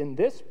power that's in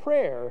this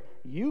prayer,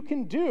 you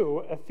can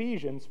do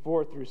Ephesians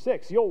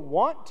 4-6. You'll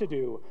want to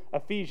do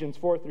Ephesians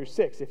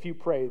 4-6 if you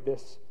pray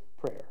this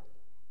prayer.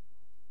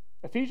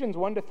 Ephesians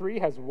 1-3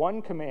 has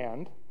one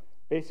command.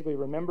 Basically,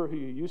 remember who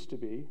you used to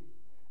be.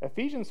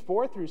 Ephesians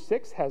 4 through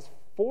 6 has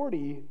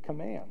 40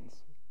 commands.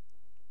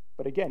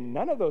 But again,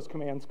 none of those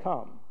commands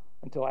come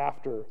until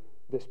after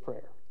this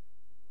prayer.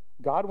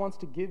 God wants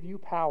to give you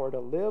power to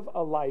live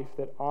a life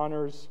that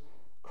honors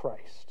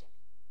Christ.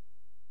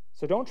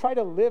 So don't try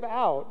to live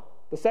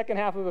out the second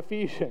half of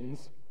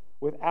Ephesians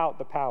without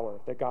the power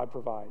that God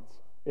provides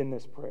in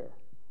this prayer.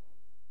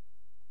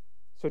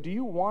 So do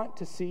you want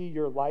to see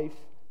your life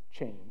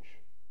change?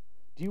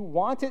 Do you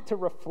want it to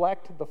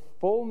reflect the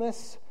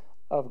fullness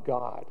of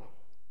God?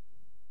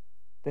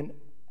 Then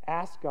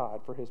ask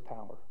God for his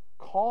power.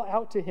 Call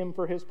out to him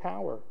for his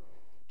power.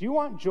 Do you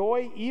want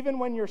joy even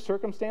when your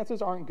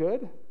circumstances aren't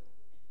good?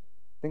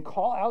 Then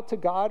call out to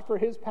God for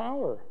his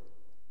power.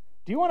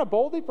 Do you want to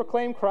boldly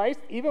proclaim Christ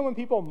even when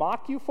people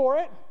mock you for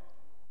it?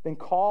 Then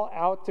call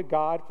out to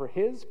God for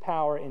his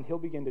power and he'll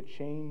begin to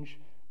change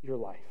your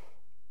life.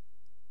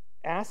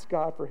 Ask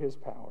God for his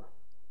power.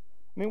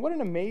 I mean, what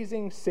an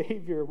amazing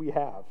Savior we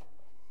have.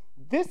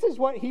 This is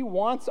what he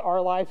wants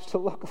our lives to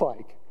look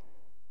like.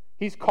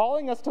 He's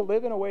calling us to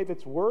live in a way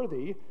that's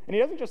worthy, and he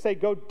doesn't just say,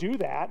 go do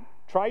that,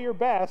 try your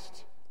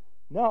best.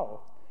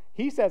 No.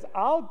 He says,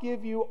 I'll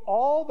give you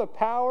all the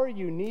power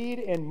you need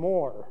and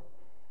more.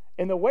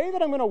 And the way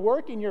that I'm going to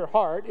work in your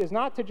heart is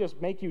not to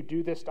just make you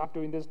do this, stop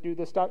doing this, do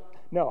this, stop.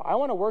 No, I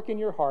want to work in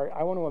your heart.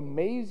 I want to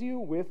amaze you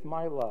with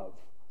my love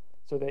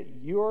so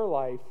that your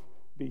life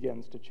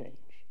begins to change.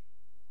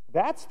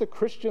 That's the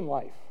Christian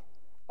life.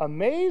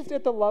 Amazed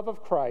at the love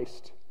of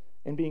Christ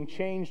and being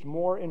changed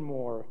more and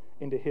more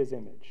into his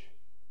image.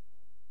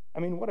 I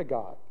mean, what a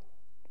God.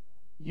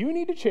 You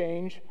need to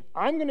change.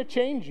 I'm going to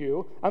change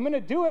you. I'm going to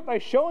do it by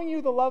showing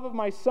you the love of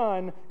my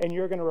Son, and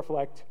you're going to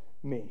reflect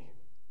me.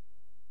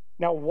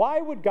 Now, why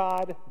would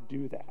God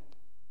do that?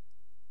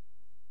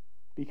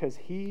 Because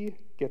he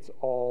gets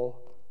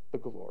all the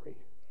glory.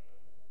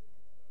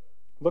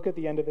 Look at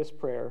the end of this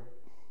prayer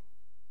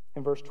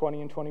in verse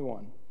 20 and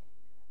 21.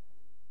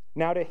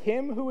 Now to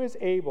him who is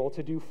able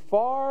to do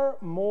far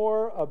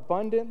more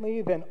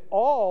abundantly than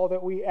all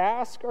that we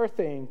ask or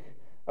think,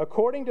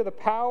 according to the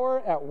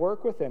power at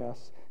work within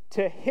us,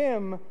 to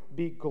him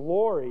be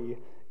glory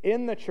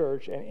in the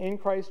church and in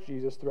Christ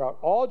Jesus throughout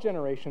all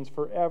generations,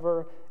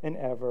 forever and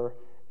ever.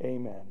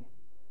 Amen.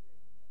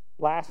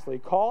 Lastly,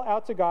 call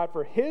out to God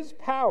for his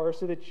power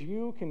so that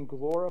you can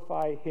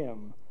glorify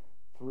him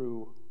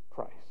through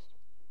Christ.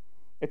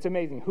 It's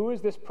amazing. Who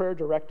is this prayer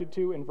directed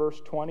to in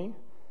verse 20?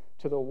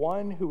 To the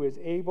one who is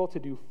able to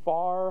do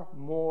far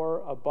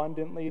more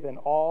abundantly than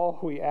all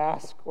we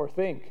ask or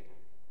think.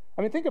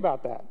 I mean, think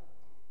about that.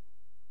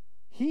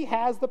 He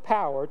has the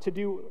power to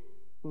do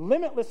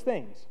limitless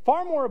things,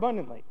 far more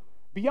abundantly,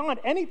 beyond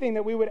anything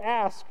that we would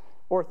ask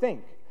or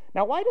think.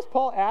 Now, why does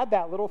Paul add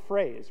that little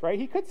phrase, right?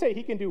 He could say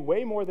he can do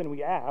way more than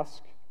we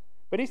ask,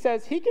 but he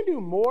says he can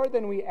do more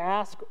than we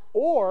ask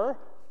or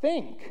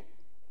think.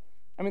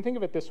 I mean, think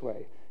of it this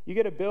way. You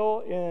get a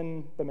bill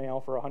in the mail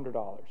for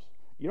 $100.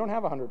 You don't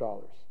have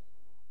 $100.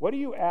 What do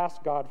you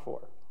ask God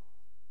for?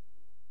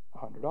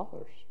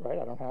 $100, right?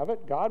 I don't have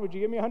it. God, would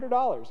you give me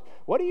 $100?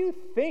 What do you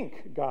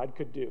think God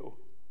could do?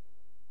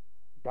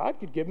 God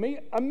could give me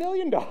 $1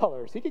 million.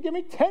 He could give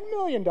me $10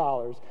 million.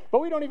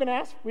 But we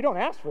don't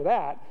ask for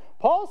that.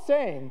 Paul's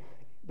saying,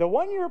 the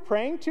one you're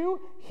praying to,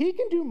 he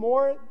can do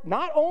more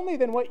not only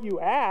than what you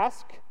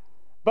ask,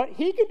 but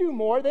he can do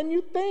more than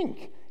you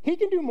think. He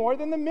can do more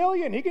than the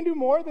million. He can do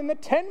more than the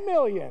 10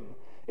 million.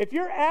 If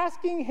you're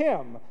asking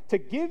him to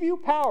give you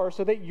power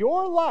so that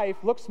your life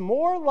looks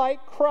more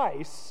like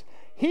Christ,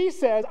 he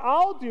says,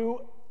 I'll do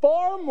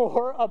far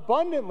more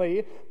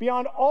abundantly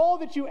beyond all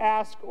that you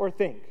ask or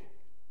think.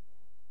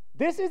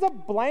 This is a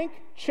blank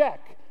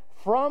check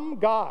from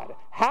God.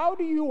 How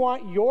do you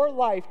want your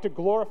life to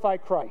glorify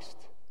Christ?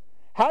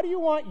 How do you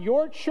want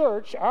your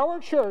church, our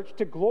church,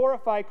 to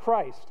glorify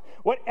Christ?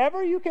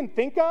 Whatever you can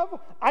think of,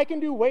 I can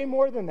do way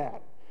more than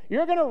that.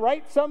 You're going to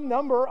write some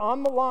number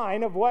on the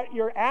line of what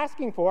you're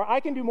asking for. I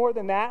can do more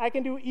than that. I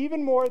can do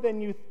even more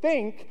than you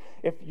think.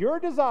 If your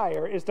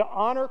desire is to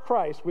honor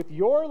Christ with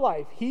your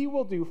life, he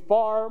will do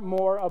far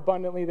more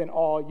abundantly than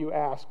all you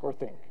ask or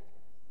think.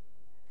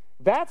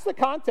 That's the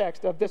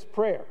context of this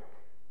prayer,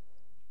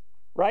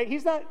 right?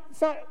 It's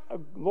not,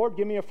 Lord,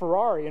 give me a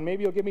Ferrari, and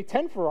maybe you'll give me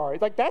 10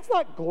 Ferraris. Like, that's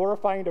not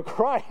glorifying to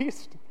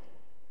Christ.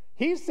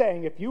 He's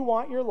saying, if you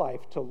want your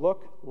life to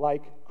look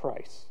like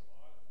Christ,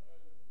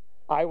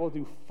 I will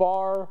do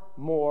far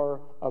more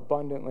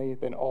abundantly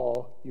than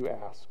all you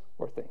ask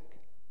or think.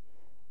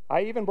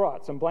 I even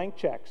brought some blank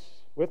checks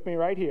with me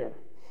right here.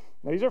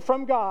 Now, these are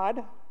from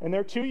God, and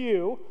they're to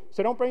you,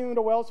 so don't bring them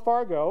to Wells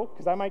Fargo,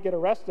 because I might get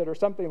arrested or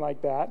something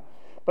like that.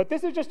 But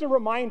this is just a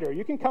reminder.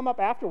 You can come up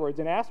afterwards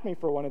and ask me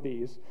for one of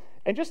these.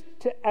 And just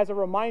as a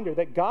reminder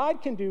that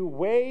God can do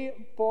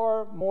way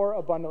far more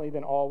abundantly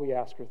than all we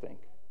ask or think.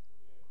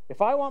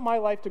 If I want my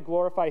life to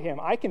glorify him,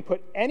 I can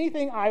put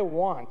anything I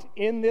want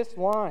in this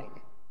line,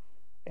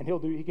 and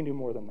he can do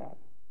more than that.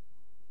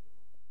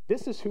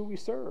 This is who we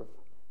serve.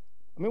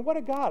 I mean, what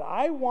a God.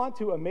 I want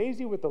to amaze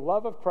you with the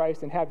love of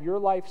Christ and have your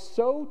life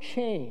so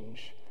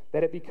change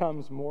that it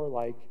becomes more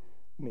like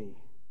me.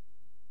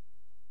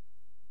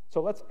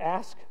 So let's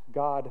ask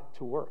God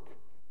to work.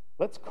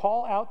 Let's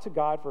call out to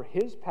God for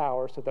his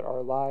power so that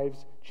our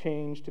lives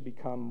change to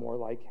become more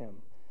like him.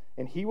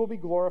 And he will be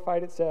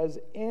glorified, it says,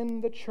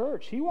 in the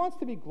church. He wants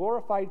to be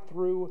glorified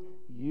through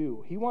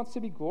you. He wants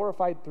to be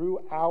glorified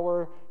through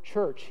our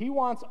church. He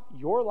wants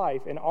your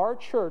life and our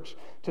church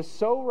to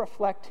so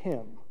reflect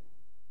him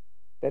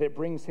that it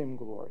brings him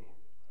glory.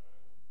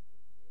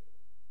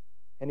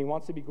 And he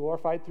wants to be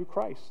glorified through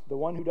Christ, the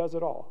one who does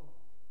it all,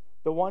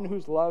 the one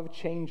whose love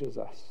changes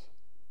us.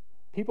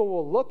 People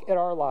will look at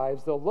our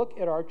lives, they'll look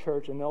at our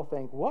church, and they'll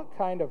think, what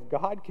kind of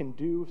God can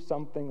do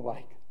something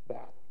like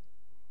that?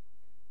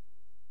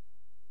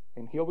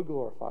 And he'll be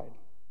glorified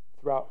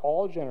throughout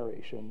all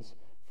generations,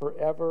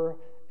 forever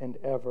and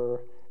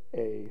ever.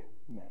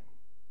 Amen.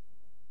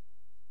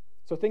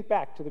 So think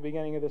back to the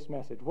beginning of this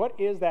message. What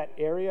is that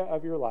area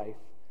of your life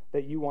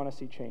that you want to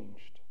see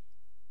changed?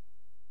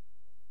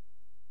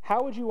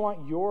 How would you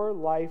want your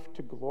life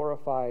to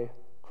glorify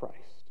Christ?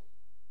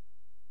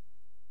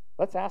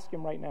 Let's ask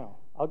him right now.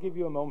 I'll give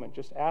you a moment.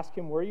 Just ask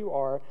him where you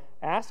are.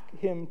 Ask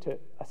him to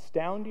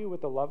astound you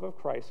with the love of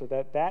Christ so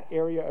that that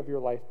area of your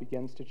life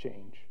begins to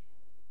change.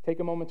 Take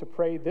a moment to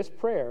pray this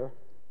prayer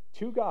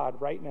to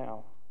God right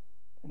now,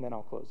 and then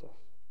I'll close this.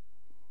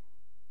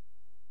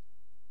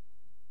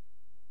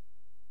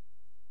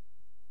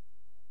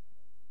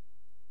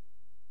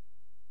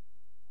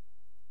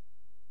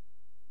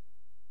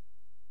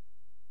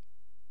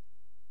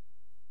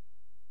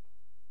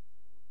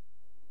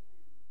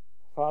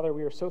 Father,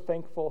 we are so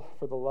thankful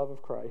for the love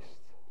of Christ.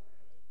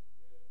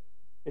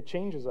 It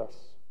changes us.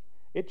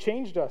 It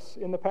changed us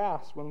in the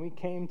past when we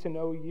came to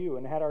know you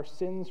and had our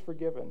sins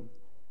forgiven.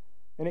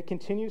 And it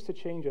continues to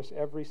change us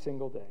every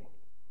single day.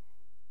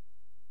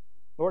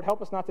 Lord,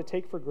 help us not to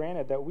take for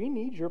granted that we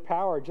need your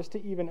power just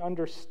to even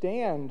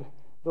understand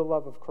the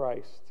love of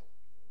Christ.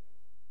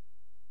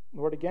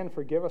 Lord, again,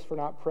 forgive us for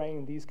not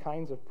praying these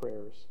kinds of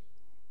prayers,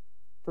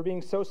 for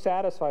being so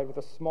satisfied with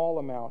a small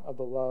amount of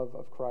the love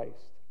of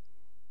Christ.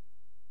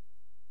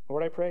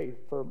 Lord, I pray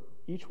for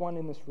each one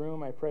in this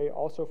room. I pray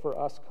also for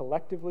us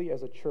collectively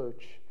as a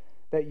church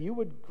that you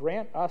would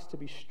grant us to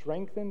be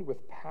strengthened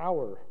with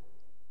power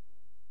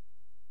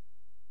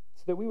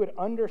so that we would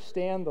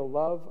understand the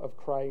love of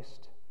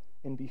Christ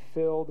and be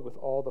filled with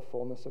all the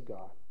fullness of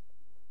God.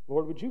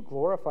 Lord, would you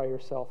glorify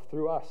yourself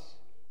through us,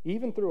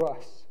 even through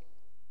us,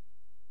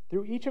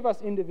 through each of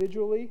us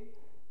individually,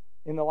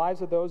 in the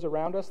lives of those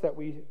around us that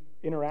we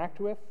interact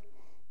with,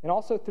 and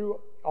also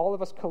through all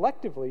of us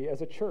collectively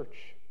as a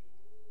church.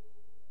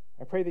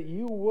 I pray that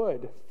you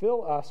would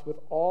fill us with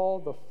all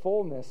the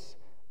fullness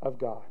of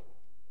God,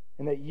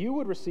 and that you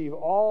would receive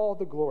all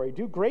the glory.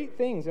 Do great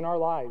things in our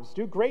lives.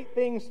 Do great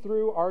things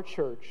through our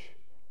church.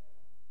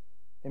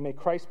 And may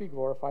Christ be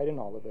glorified in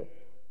all of it.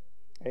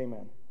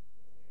 Amen.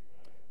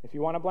 If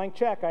you want a blank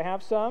check, I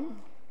have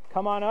some.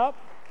 Come on up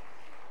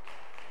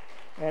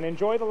and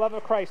enjoy the love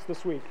of Christ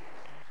this week.